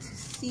wait to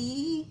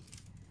see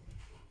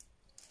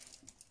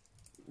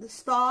the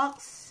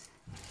stocks,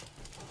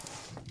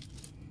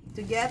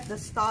 to get the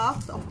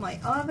stocks of my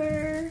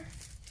other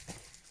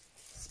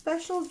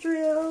special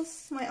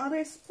drills, my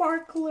other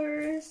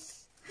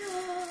sparklers.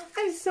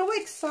 I'm so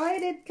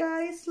excited,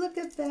 guys. Look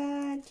at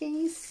that. Can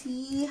you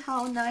see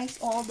how nice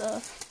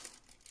can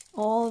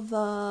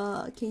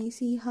you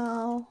see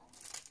how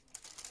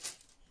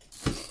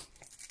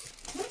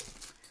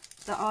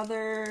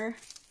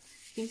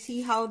you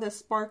see how the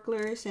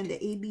sparklers and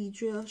the AB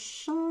drill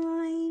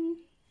shine?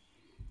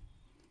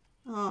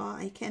 Oh,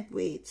 I can't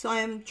wait. So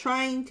I'm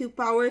trying to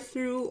power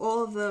through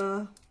all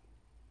the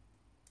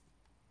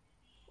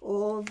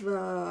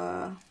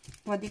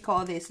what do you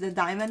call this, the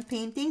diamond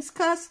paintings,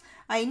 because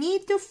I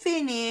need to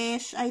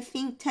finish, I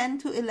think, 10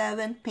 to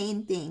 11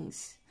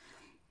 paintings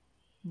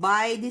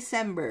by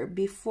December,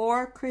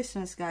 before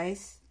Christmas,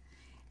 guys.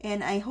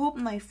 And I hope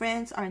my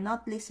friends are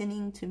not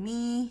listening to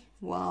me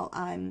while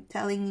I'm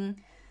telling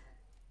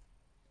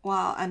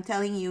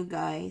you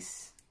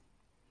guys.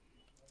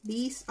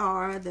 These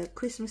are the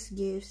Christmas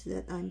gifts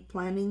that I'm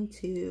planning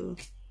to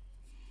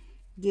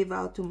give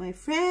out to my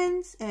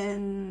friends.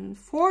 And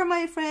for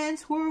my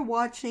friends who are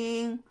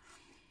watching,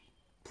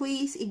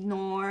 please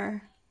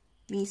ignore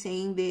me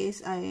saying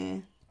this.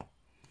 I'm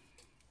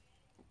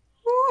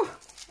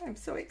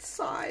so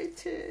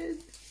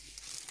excited.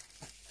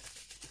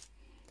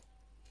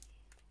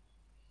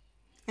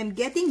 I'm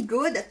getting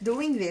good at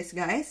doing this,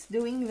 guys.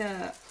 Doing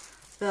the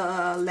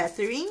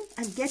lettering.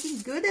 I'm getting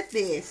good at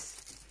this.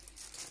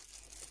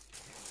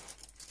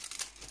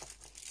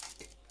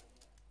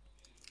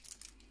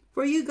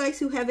 For you guys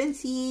who haven't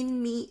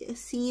seen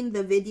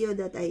the video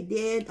that I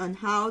did on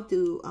how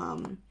to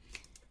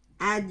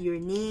add your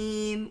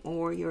name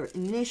or your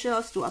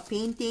initials to a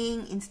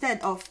painting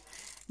instead of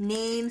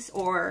names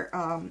or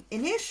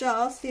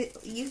initials,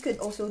 you could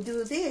also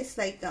do this,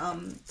 like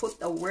put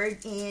a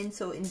word in.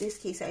 So in this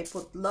case, I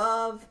put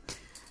love.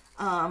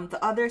 The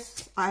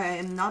others, I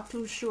am not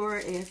too sure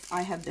if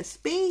I have the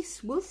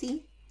space. We'll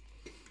see.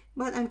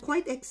 But I'm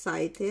quite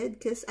excited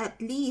because at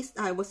least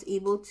I was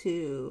able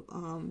to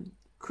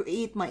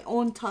create my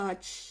own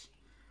touch.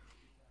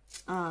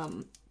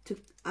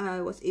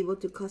 I was able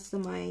to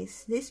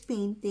customize this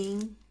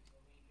painting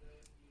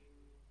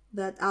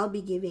that I'll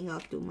be giving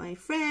out to my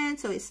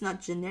friends, so it's not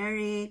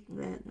generic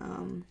that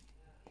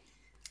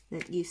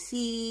you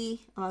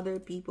see other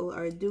people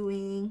are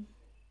doing.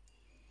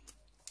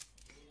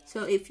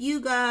 So if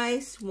you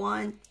guys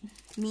want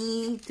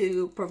me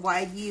to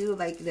provide you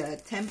like the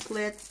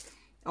template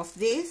of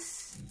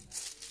this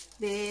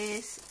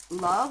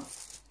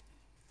love,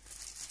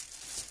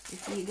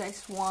 if you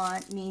guys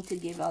want me to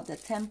give out the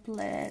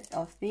template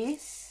of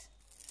this,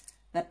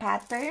 the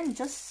pattern,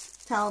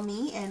 just tell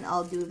me and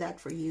I'll do that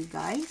for you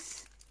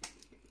guys.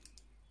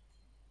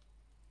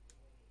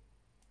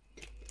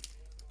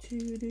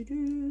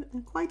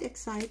 I'm quite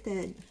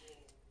excited.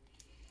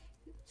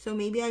 So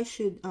maybe I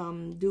should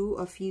do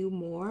a few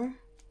more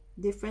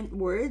different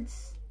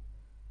words.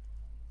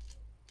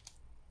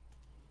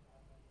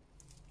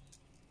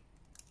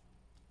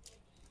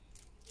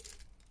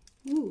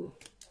 Ooh.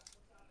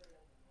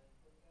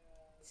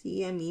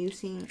 See, I'm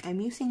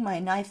using my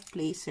knife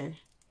placer.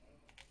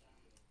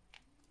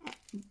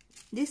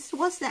 This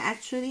was the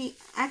actually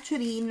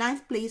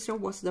knife placer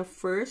was the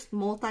first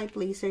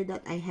multi-placer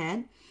that I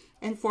had,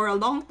 and for a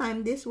long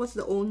time this was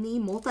the only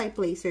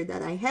multi-placer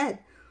that I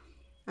had.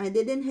 I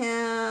didn't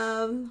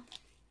have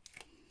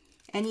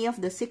any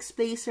of the 6th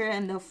placer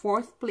and the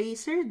 4th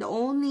placer. The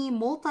only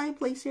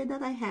multi-placer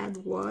that I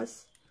had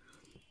was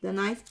the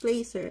 9th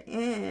placer,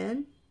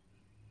 and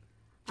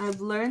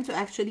I've learned to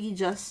actually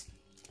just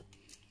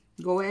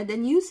go ahead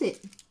and use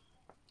it.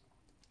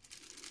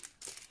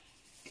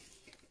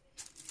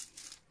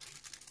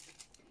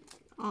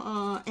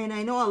 And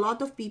I know a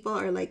lot of people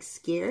are like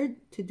scared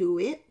to do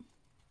it,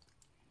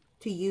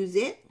 to use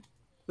it.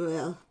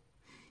 Well,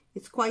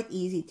 it's quite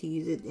easy to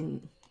use it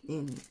in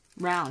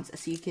rounds.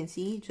 As you can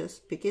see,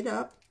 just pick it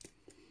up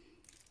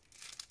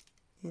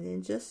and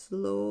then just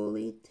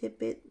slowly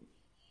tip it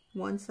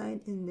one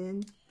side and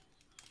then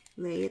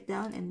lay it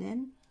down, and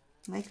then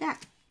like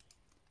that,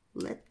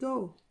 let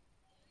go.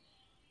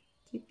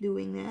 Keep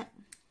doing that.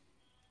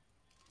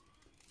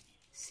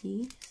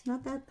 See, it's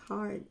not that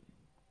hard.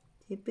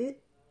 Tip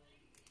it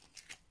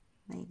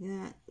like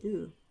that.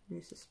 Ooh,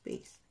 there's a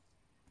space.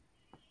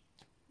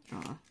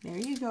 There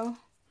you go.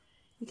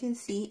 You can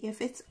see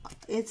if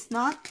it's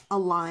not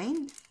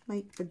aligned,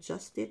 like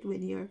adjust it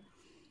with your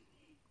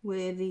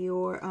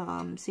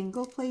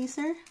single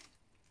placer.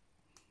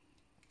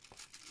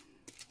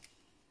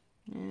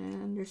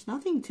 And there's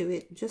nothing to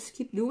it. Just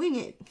keep doing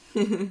it.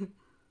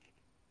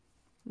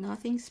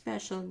 Nothing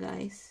special,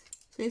 guys.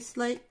 So it's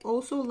like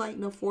also like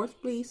the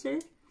 4th placer,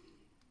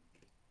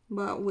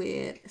 but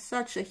with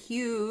such a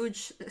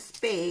huge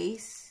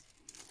space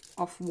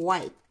of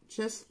white.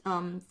 Just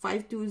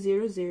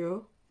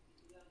 5200.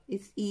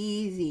 It's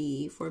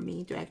easy for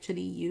me to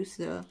actually use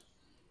the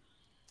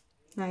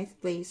 9th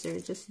placer.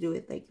 Just do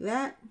it like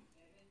that.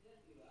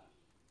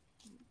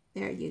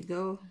 There you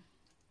go.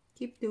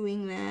 Keep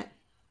doing that.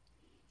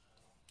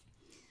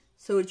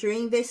 So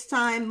during this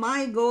time,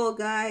 my goal,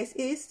 guys,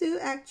 is to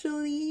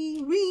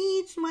actually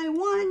reach my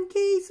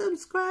 1K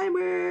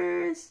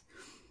subscribers.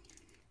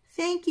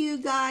 Thank you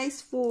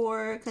guys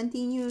for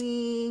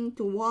continuing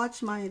to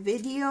watch my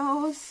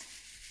videos.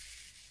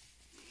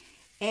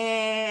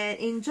 And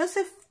in just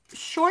a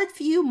short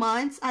few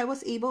months, I'm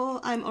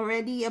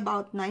already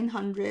about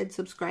 900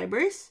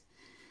 subscribers.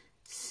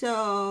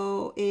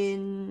 So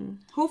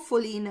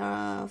hopefully in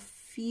a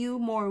few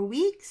more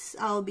weeks,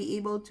 I'll be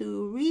able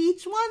to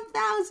reach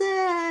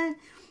 1,000.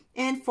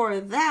 And for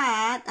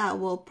that, I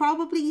will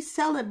probably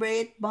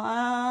celebrate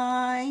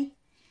by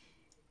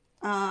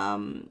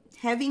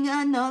having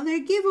another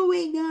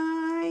giveaway,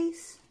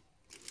 guys.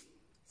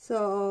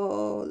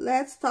 So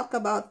let's talk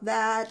about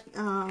that.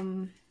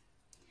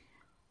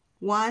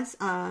 Once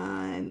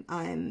I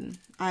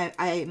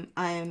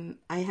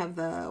have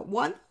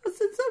 1,000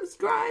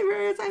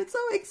 subscribers. I'm so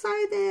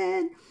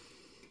excited.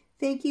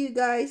 Thank you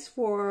guys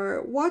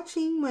for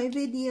watching my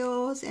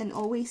videos and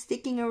always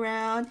sticking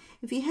around.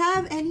 If you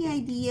have any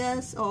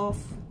ideas of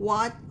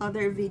what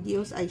other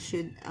videos I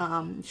should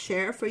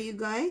share for you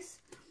guys,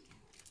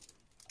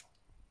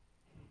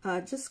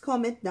 just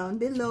comment down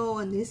below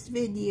on this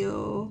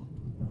video.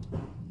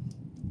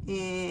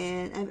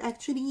 And I've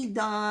actually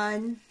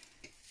done...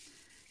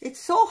 It's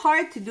so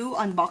hard to do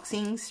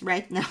unboxings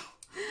right now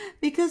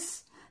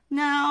because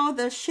now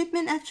the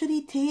shipment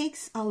actually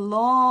takes a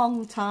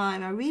long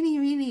time, a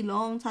really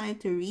long time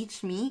to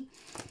reach me.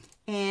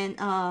 And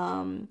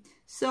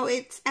so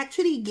it's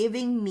actually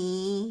giving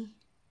me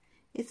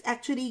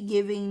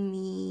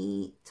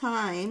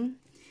time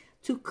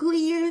to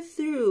clear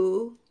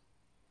through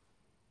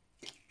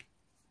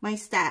my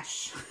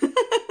stash.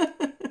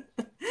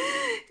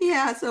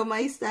 Yeah, so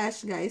my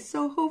stash, guys.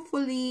 So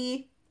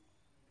hopefully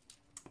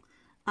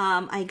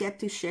I get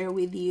to share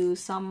with you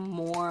some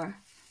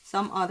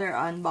other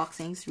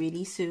unboxings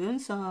really soon.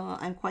 So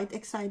I'm quite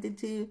excited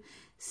to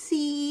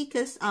see,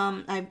 because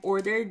I've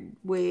ordered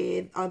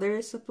with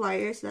other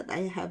suppliers that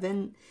I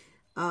haven't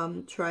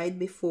tried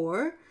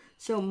before.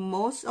 So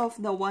most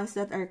of the ones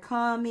that are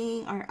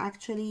coming are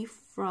actually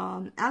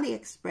from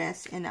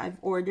AliExpress, and I've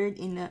ordered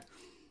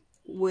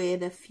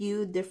with a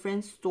few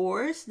different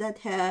stores that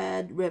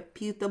had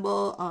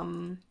reputable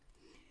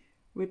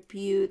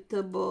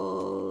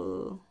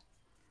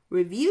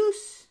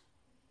reviews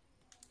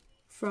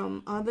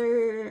from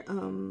other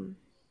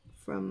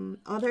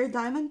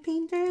diamond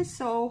painters.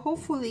 So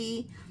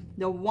hopefully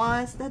the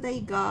ones that I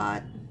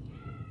got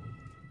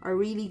are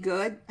really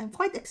good. I'm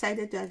quite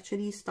excited to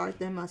actually start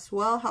them as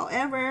well.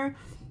 However,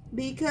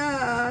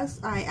 because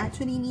I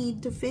actually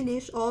need to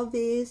finish all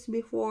this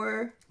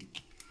before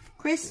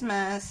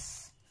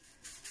Christmas,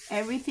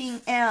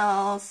 everything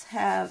else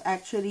have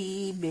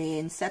actually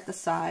been set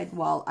aside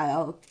while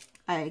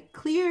I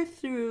clear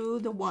through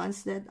the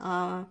ones that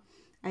I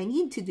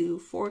need to do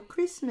for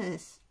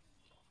Christmas.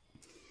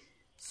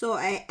 So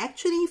I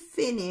actually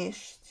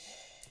finished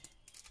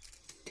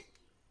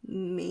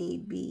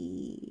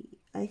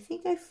I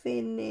think I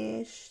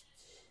finished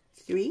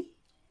 3.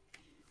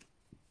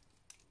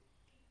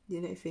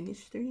 Did I finish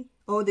 3?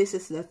 Oh, this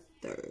is the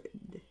 3rd.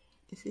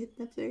 Is it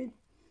the 3rd?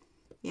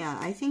 Yeah,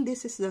 I think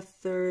this is the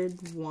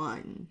 3rd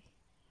one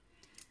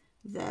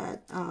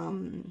that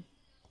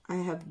I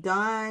have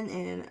done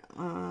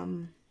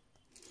and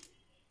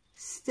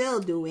still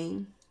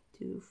doing.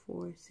 2,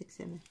 4, 6,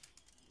 7.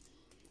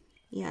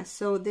 Yeah,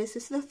 so this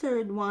is the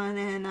third one,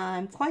 and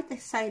I'm quite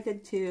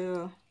excited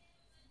to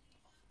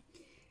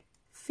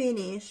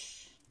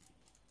finish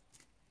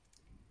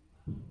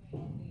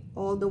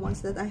all the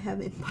ones that I have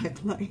in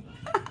pipeline.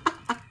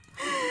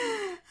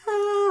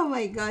 Oh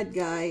my god,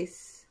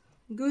 guys.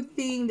 Good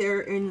thing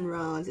they're in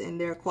rounds and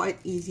they're quite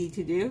easy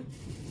to do.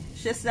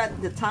 It's just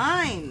that the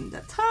time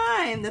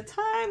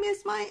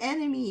is my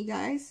enemy,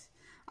 guys.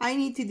 I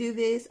need to do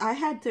this. I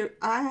have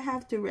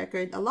to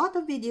record a lot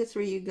of videos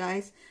for you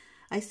guys.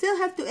 I still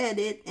have to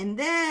edit, and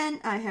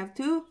then I have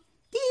to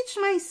teach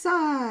my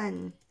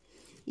son.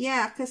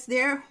 Yeah, because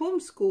their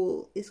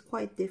homeschool is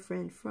quite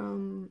different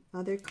from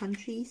other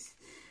countries.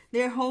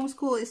 Their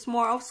homeschool is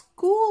more of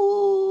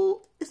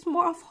school, it's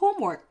more of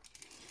homework.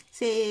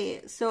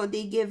 So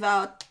they give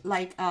out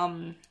like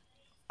a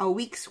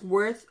week's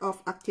worth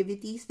of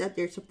activities that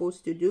they're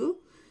supposed to do.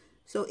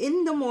 So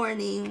in the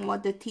morning,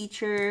 what the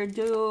teacher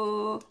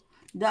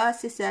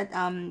does is that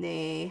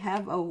they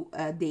have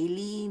a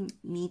daily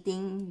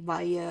meeting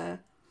via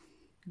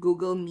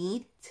Google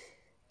Meet.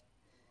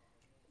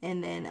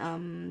 And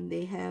then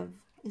they have,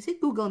 is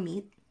it Google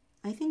Meet?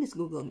 I think it's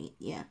Google Meet,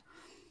 yeah.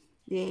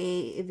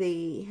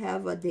 They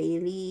have a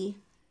daily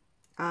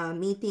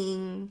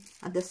meeting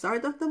at the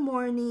start of the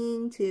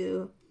morning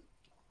to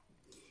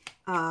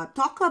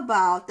talk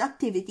about the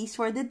activities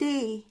for the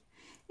day.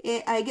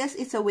 I guess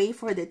it's a way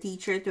for the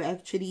teacher to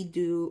actually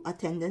do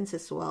attendance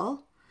as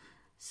well.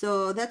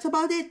 So that's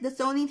about it. That's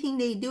the only thing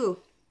they do.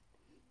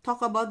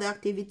 Talk about the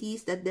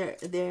activities that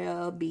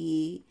they'll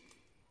be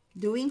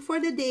doing for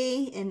the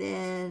day, and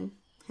then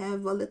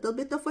have a little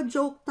bit of a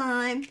joke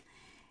time.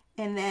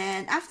 And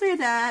then after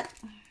that,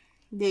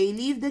 they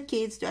leave the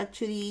kids to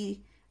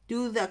actually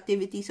do the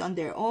activities on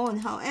their own.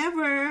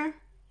 However,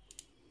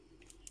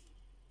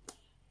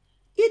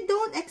 you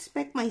don't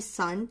expect my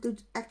son to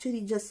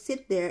actually just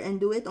sit there and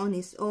do it on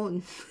his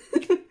own.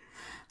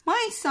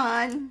 My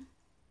son,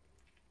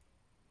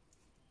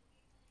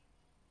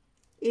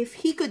 if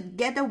he could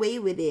get away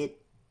with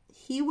it,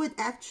 he would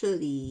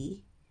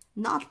actually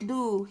not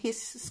do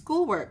his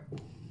schoolwork.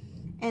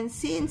 And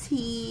since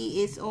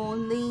he is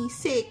only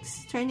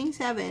 6, turning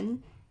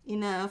 7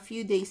 in a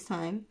few days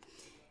time,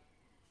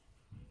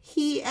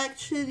 he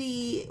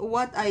actually,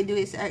 what I do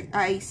is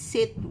I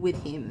sit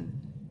with him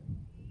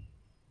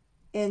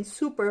and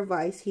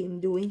supervise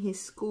him doing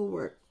his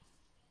schoolwork.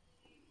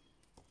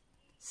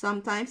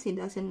 Sometimes he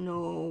doesn't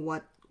know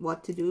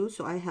what to do,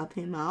 so I help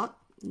him out,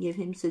 give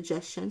him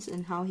suggestions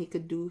on how he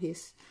could do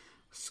his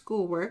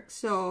schoolwork.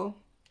 So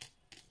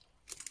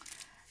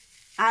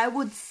I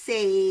would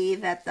say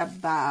that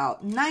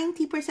about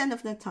 90%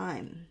 of the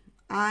time,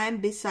 I'm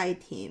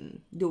beside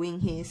him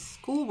doing his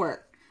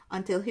schoolwork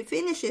until he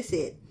finishes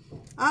it.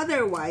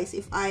 Otherwise,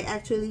 if I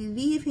actually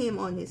leave him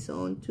on his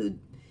own to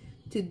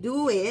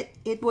do it,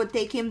 it would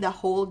take him the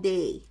whole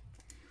day.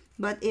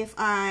 But if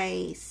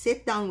I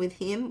sit down with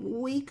him,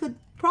 we could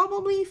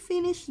probably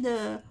finish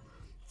the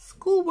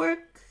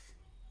schoolwork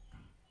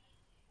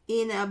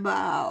in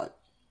about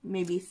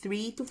maybe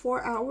 3 to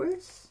 4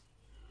 hours.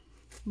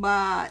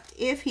 But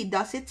if he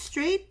does it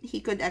straight, he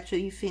could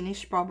actually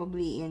finish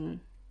probably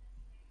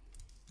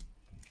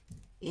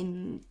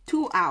in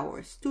 2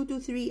 hours, 2 to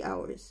 3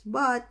 hours.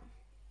 But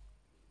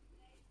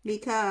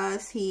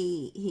because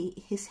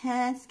his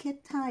hands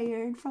get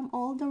tired from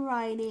all the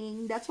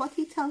writing, that's what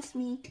he tells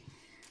me.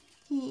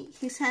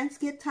 His hands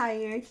get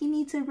tired. He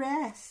needs a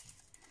rest.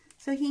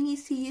 So he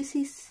needs to use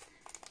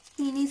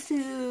he needs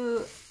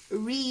to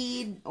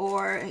read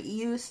or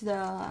use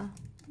the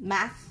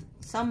math,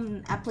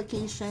 some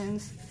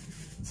applications,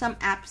 some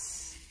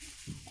apps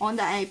on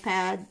the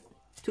iPad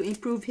to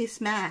improve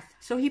his math.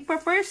 So he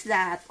prefers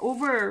that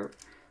over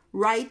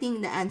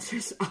writing the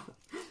answers out.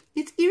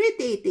 It's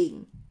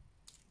irritating.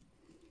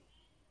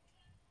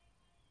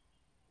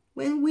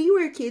 When we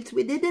were kids,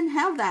 we didn't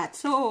have that.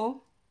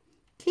 So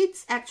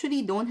kids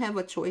actually don't have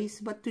a choice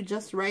but to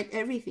just write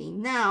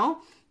everything.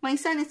 Now, my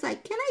son is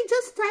like, can I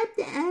just type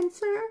the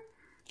answer?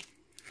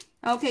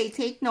 Okay,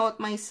 take note.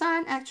 My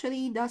son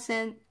actually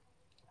doesn't,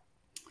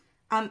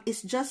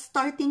 is just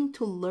starting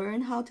to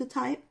learn how to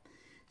type.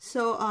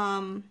 So,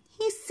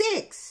 he's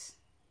 6.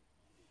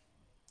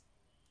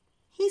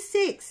 He's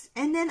 6.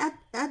 And then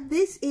at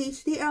this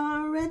age, they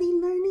are already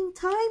learning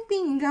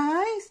typing,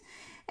 guys.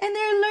 And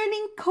they're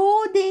learning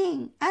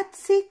coding at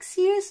 6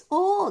 years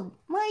old.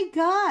 My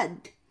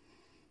God.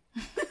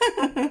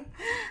 I'm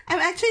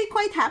actually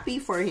quite happy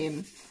for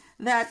him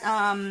that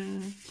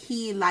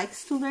he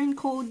likes to learn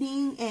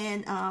coding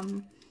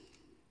and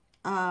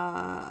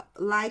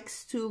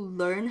likes to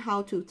learn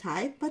how to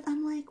type. But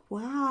I'm like,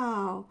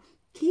 wow,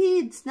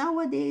 kids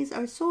nowadays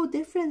are so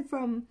different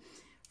from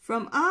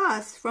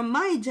us, from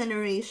my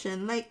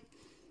generation. Like,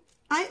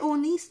 I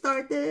only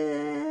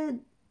started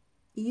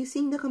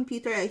using the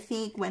computer, I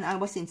think, when I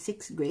was in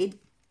 6th grade.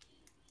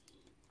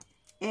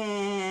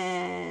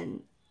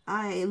 And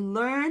I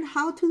learned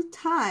how to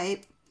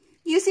type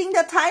using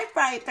the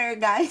typewriter,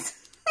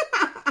 guys.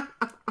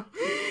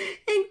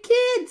 And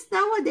kids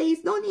nowadays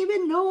nowadays don't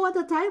even know what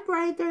a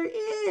typewriter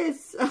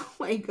is. Oh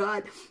my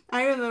God.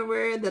 I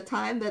remember the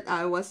time that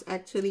I was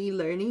actually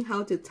learning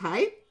how to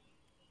type.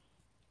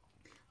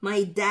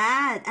 My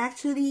dad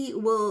actually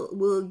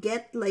will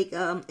get like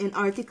an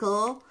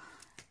article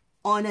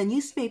on a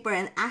newspaper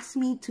and ask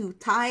me to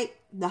type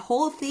the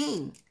whole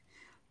thing,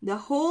 the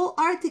whole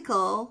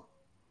article,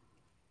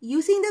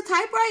 using the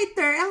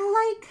typewriter. I'm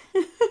like,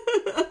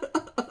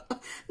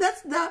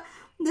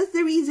 that's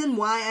the reason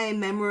why I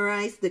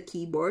memorized the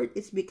keyboard.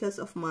 It's because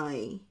of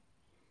my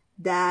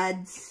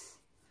dad's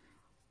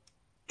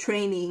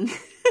training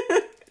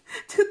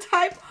to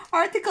type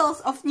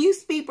articles of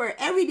newspaper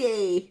every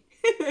day.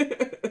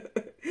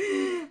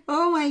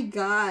 Oh my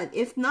God.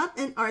 If not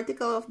an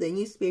article of the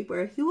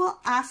newspaper, he will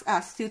ask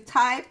us to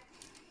type,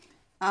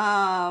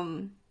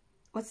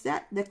 what's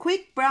that? The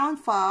quick brown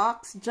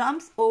fox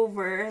jumps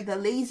over the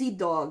lazy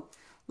dog.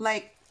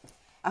 Like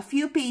a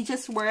few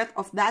pages worth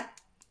of that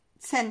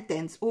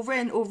sentence over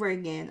and over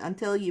again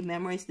until you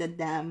memorize the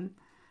damn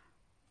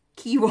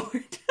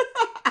keyword.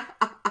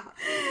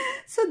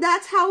 So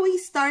that's how we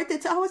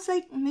started. So I was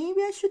like,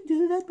 maybe I should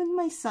do that with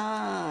my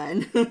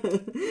son.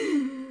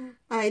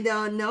 I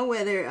don't know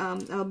whether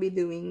I'll be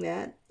doing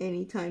that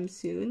anytime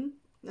soon.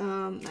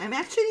 I'm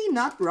actually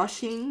not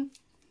rushing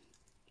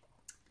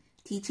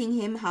teaching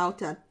him how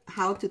to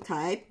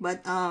type,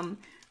 but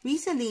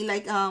recently,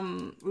 like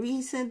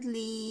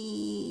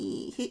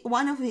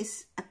one of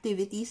his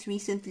activities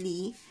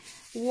recently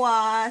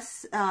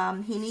was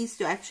he needs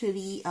to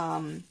actually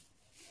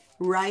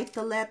write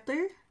a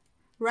letter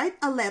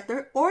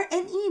or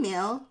an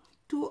email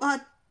to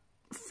a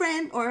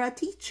friend or a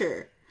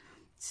teacher.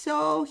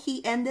 So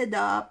he ended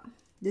up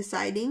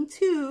deciding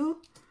to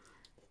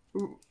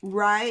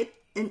write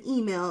an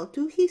email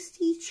to his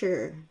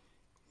teacher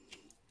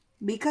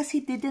because he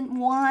didn't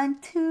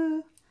want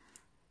to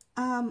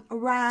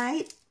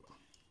write,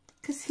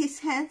 because his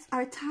hands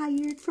are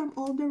tired from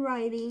all the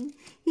writing.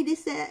 He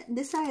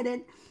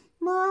decided,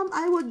 Mom,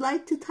 I would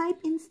like to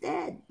type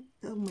instead.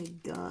 Oh my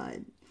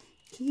God.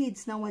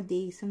 Kids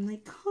nowadays. I'm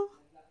like, huh?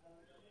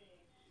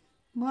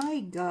 My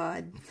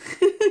God.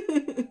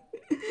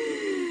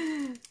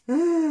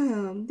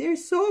 They're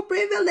so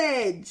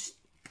privileged.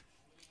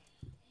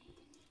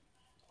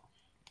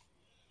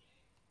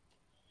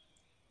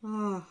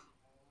 Oh.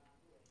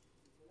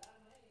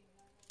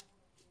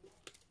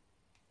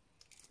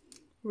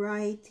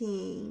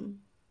 Writing.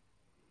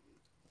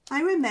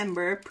 I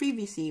remember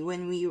previously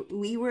when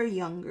we were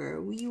younger,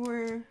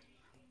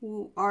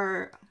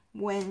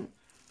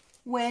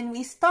 when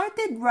we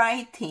started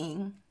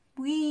writing,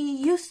 we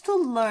used to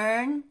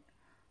learn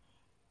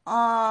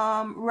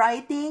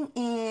writing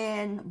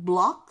in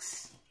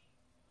blocks,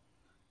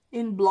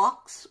 in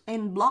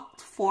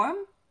blocked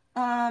form.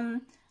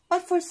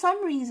 But for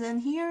some reason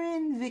here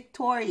in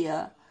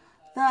Victoria,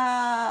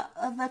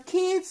 the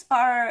kids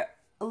are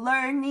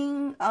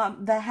learning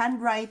the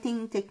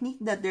handwriting technique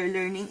that they're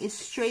learning is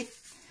straight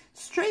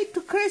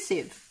to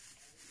cursive.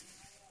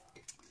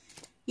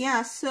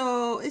 Yeah,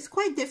 so it's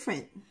quite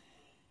different.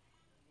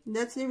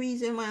 That's the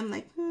reason why I'm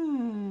like,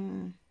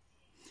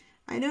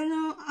 I don't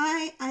know.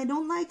 I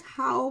don't like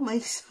how my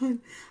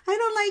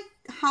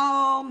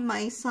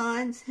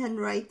son's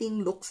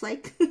handwriting looks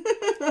like.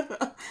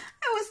 I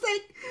was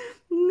like,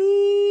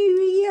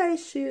 maybe I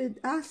should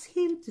ask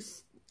him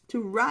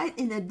to write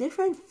in a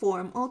different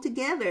form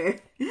altogether.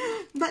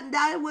 But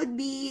that would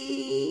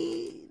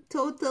be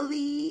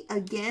totally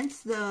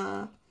against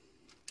the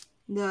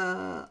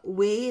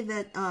way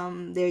that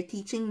they're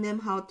teaching them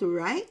how to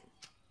write.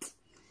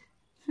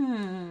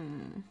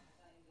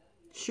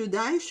 Should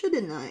I?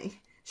 Shouldn't I?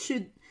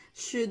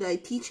 Should I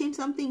teach him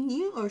something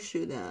new or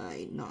should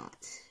I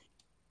not?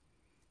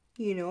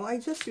 You know, I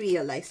just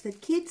realized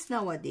that kids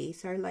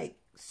nowadays are like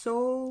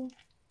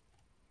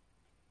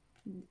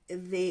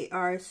they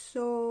are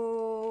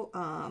so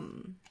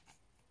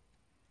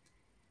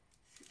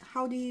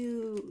how do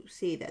you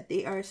say that?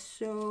 They are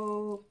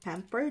so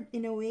pampered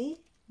in a way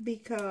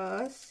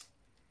because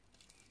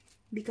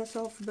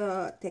of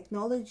the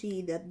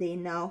technology that they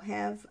now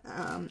have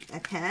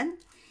at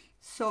hand.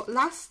 So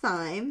last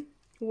time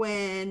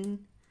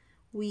when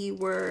we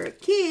were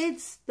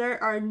kids, there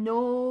are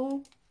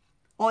no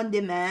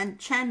on-demand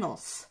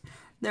channels.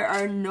 There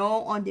are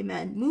no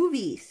on-demand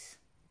movies.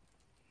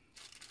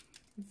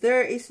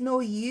 There is no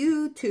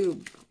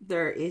YouTube.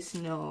 There is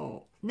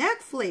no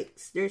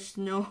Netflix. There's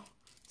no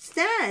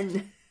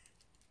Stan.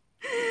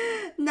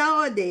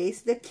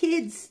 Nowadays, the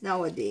kids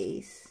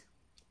nowadays,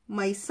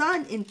 my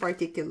son in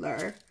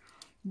particular,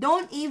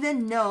 don't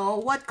even know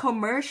what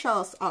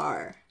commercials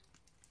are.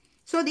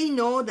 So they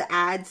know the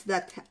ads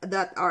that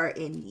are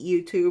in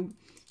YouTube,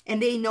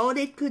 and they know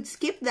they could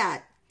skip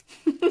that.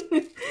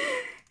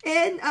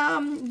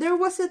 And there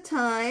was a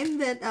time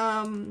that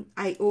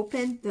I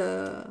opened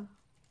the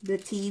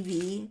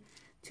TV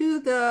to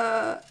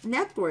the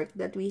network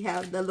that we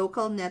have, the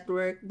local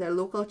network, the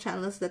local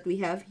channels that we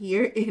have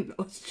here in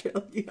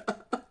Australia.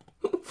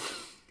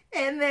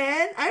 And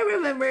then I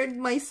remembered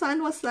my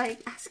son was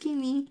like asking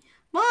me,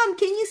 Mom,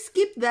 can you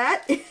skip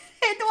that? It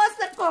was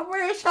the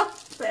commercial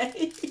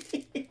play.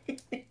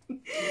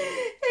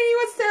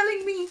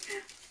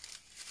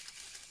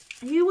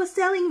 And he was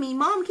telling me,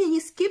 Mom, can you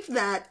skip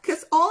that?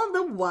 Because all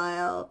the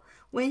while,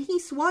 when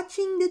he's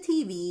watching the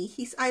TV,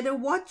 he's either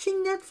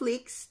watching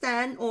Netflix,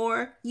 Stan,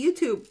 or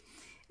YouTube.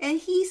 And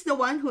he's the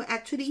one who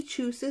actually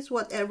chooses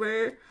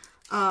whatever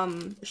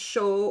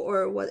show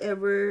or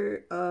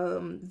whatever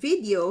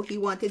video he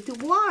wanted to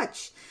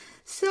watch.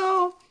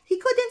 So he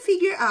couldn't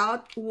figure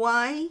out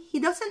why, he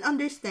doesn't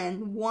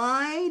understand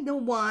why the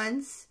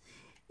ones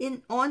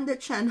on the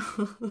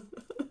channel,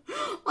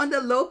 on the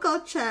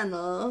local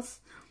channels,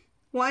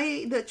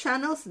 why the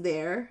channels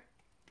there,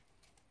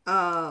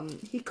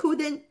 he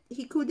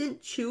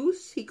couldn't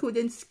choose, he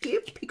couldn't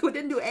skip, he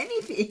couldn't do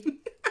anything.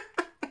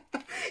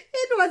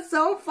 It was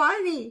so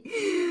funny.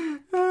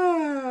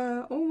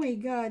 Oh my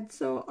God.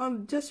 So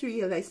just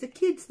realized the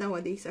kids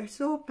nowadays are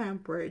so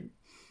pampered.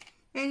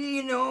 And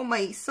you know,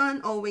 my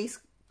son always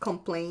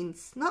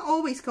complains. Not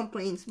always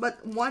complains,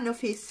 but one of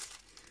his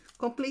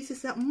complaints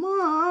is that,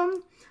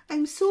 Mom,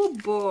 I'm so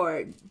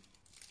bored.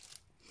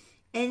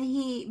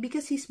 And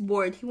because he's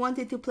bored, he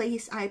wanted to play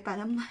his iPad.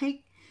 I'm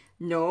like,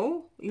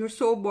 no, you're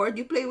so bored,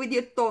 you play with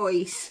your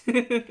toys.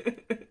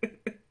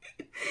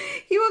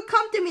 He will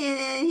come to me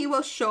and he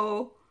will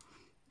show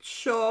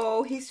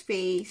his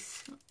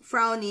face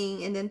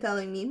frowning and then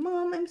telling me,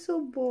 Mom, I'm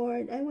so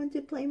bored, I want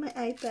to play my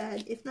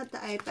iPad. If not the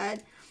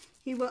iPad,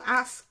 he will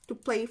ask to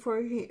play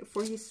for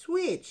his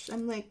Switch.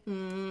 I'm like,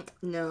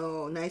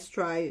 no, nice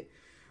try,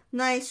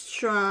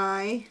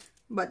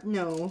 but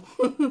no.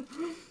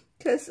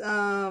 Because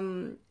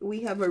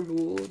we have a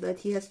rule that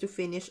he has to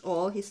finish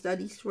all his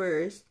studies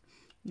first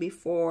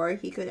before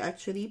he could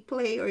actually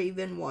play or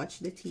even watch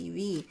the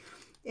TV.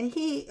 And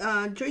he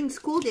during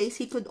school days,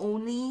 he could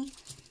only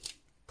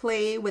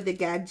play with the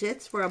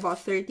gadgets for about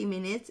 30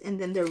 minutes, and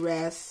then the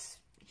rest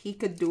he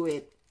could do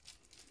it.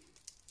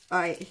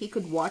 He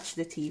could watch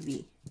the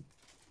TV,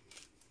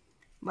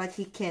 but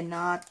he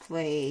cannot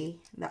play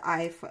the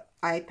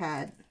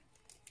iPad.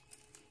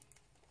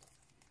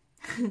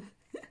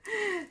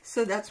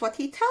 So that's what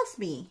he tells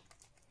me.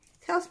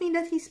 Tells me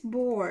that he's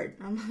bored.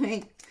 I'm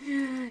like,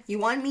 you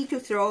want me to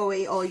throw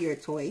away all your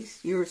toys?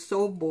 You're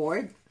so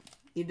bored.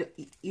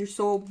 You're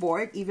so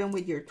bored even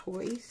with your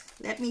toys.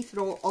 Let me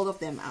throw all of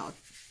them out,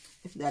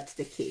 if that's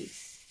the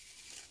case.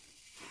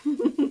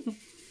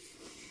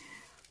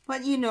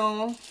 But you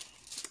know,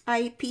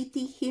 I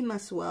pity him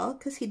as well,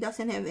 because he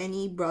doesn't have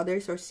any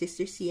brothers or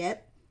sisters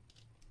yet.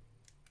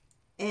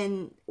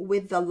 And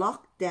with the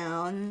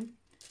lockdown,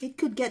 it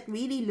could get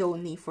really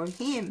lonely for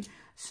him.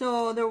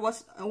 So there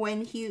was,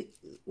 when he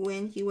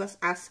was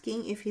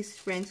asking if his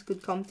friends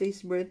could come to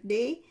his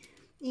birthday,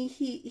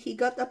 he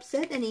got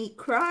upset and he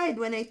cried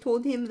when I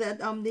told him that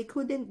they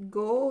couldn't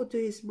go to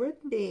his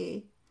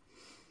birthday.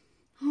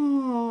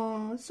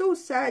 Oh, so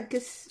sad,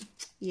 because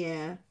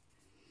yeah,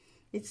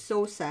 it's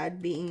so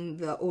sad being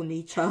the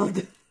only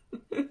child.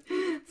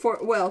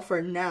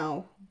 For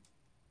now.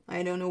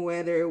 I don't know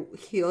whether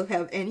he'll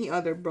have any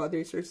other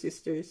brothers or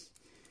sisters.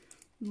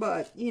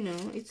 But, you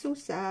know, it's so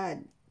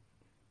sad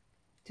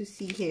to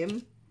see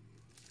him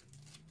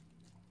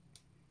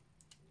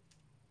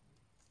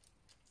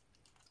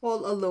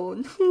all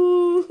alone.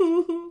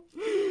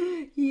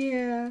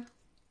 Yeah.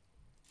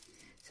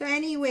 So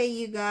anyway,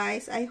 you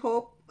guys, I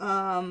hope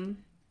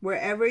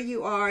wherever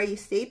you are, you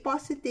stay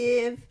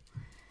positive.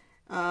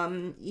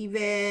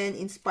 Even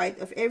in spite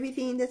of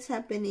everything that's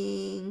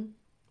happening,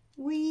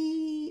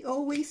 we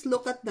always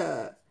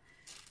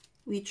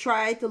we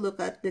try to look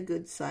at the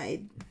good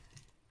side.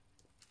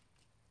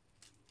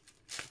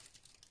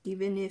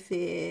 Even if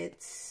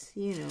it's,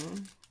 you know,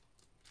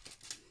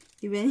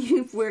 even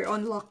if we're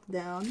on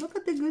lockdown, look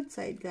at the good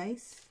side,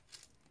 guys.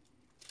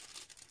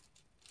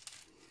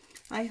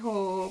 I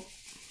hope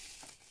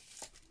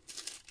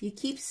you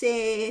keep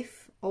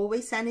safe.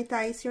 Always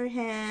sanitize your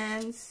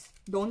hands.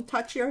 Don't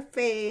touch your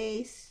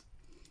face.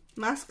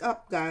 Mask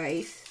up,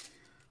 guys.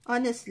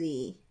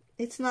 Honestly,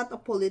 it's not a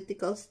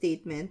political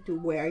statement to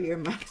wear your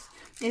mask.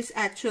 It's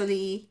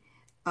actually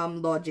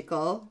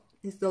logical.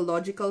 It's the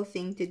logical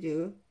thing to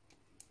do.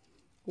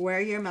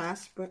 Wear your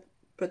mask,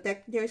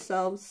 protect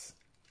yourselves,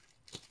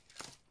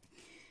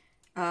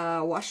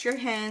 wash your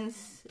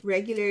hands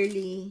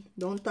regularly,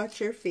 don't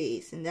touch your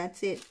face, and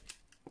that's it.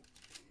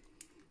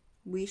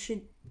 We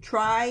should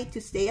try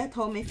to stay at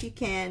home if you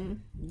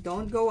can.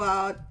 Don't go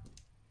out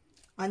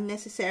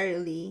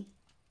unnecessarily.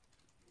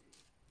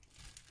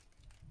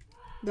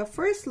 The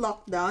first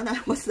lockdown, I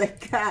was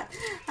like that.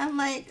 I'm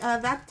like,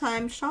 that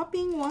time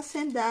shopping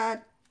wasn't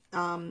that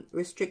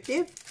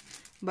restrictive.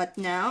 But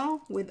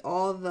now, with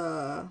all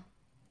the,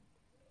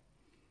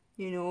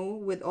 you know,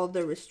 with all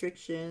the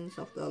restrictions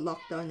of the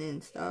lockdown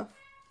and stuff,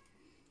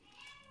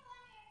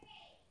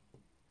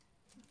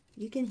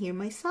 you can hear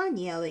my son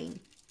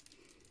yelling.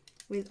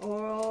 With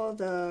all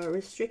the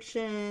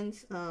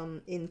restrictions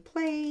in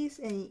place,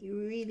 and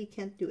you really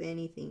can't do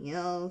anything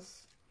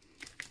else.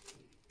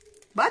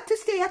 but to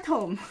stay at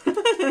home.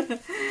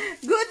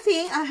 Good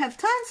thing I have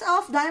tons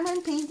of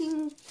diamond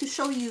painting to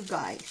show you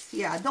guys.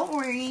 Yeah, don't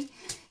worry.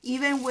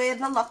 Even with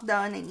the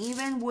lockdown and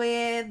even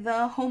with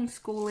the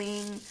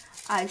homeschooling,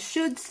 I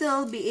should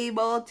still be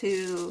able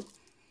to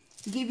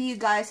give you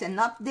guys an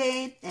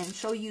update and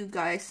show you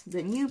guys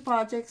the new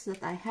projects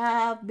that I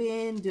have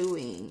been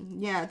doing.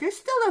 Yeah, there's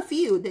still a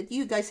few that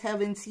you guys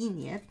haven't seen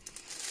yet.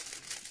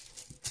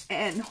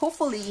 And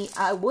hopefully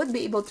I would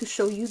be able to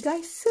show you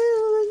guys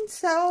soon.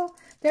 So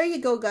there you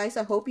go, guys.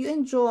 I hope you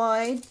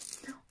enjoyed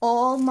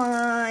all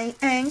my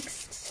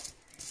angst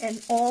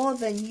and all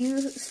the new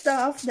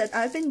stuff that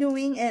I've been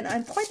doing. And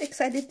I'm quite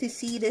excited to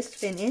see this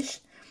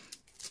finished.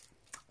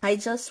 I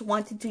just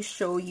wanted to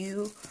show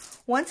you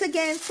once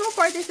again. So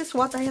far, this is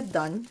what I have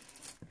done.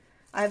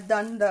 I've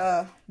done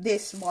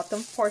this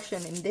bottom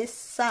portion and this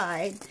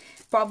side.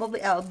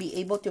 Probably I'll be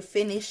able to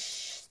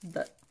finish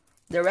the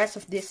rest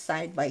of this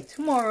side by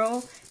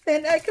tomorrow.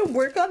 Then I can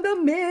work on the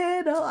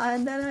middle,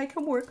 and then I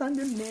can work on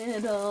the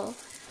middle.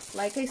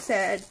 Like I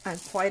said, I'm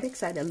quite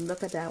excited.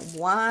 Look at that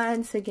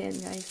once again,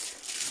 guys.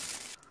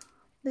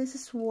 This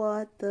is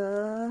what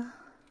the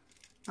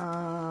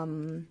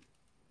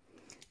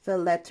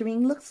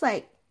lettering looks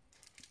like.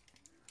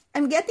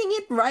 I'm getting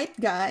it right,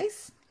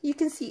 guys. You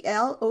can see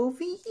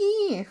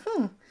L-O-V-E.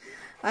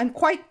 I'm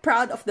quite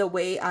proud of the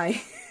way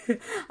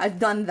I've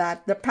done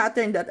that. The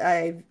pattern that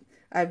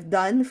I've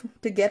done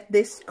to get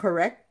this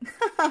correct.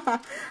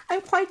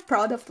 I'm quite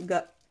proud of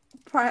that,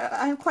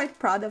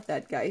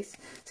 guys.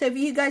 So if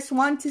you guys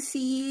want to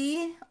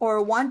see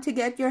or want to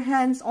get your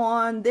hands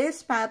on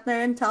this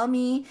pattern, tell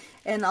me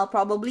and I'll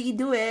probably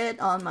do it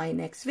on my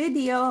next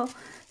video.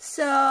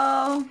 So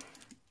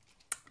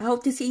I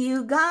hope to see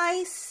you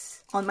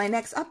guys on my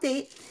next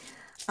update.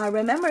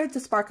 Remember to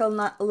sparkle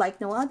like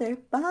no other.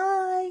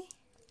 Bye!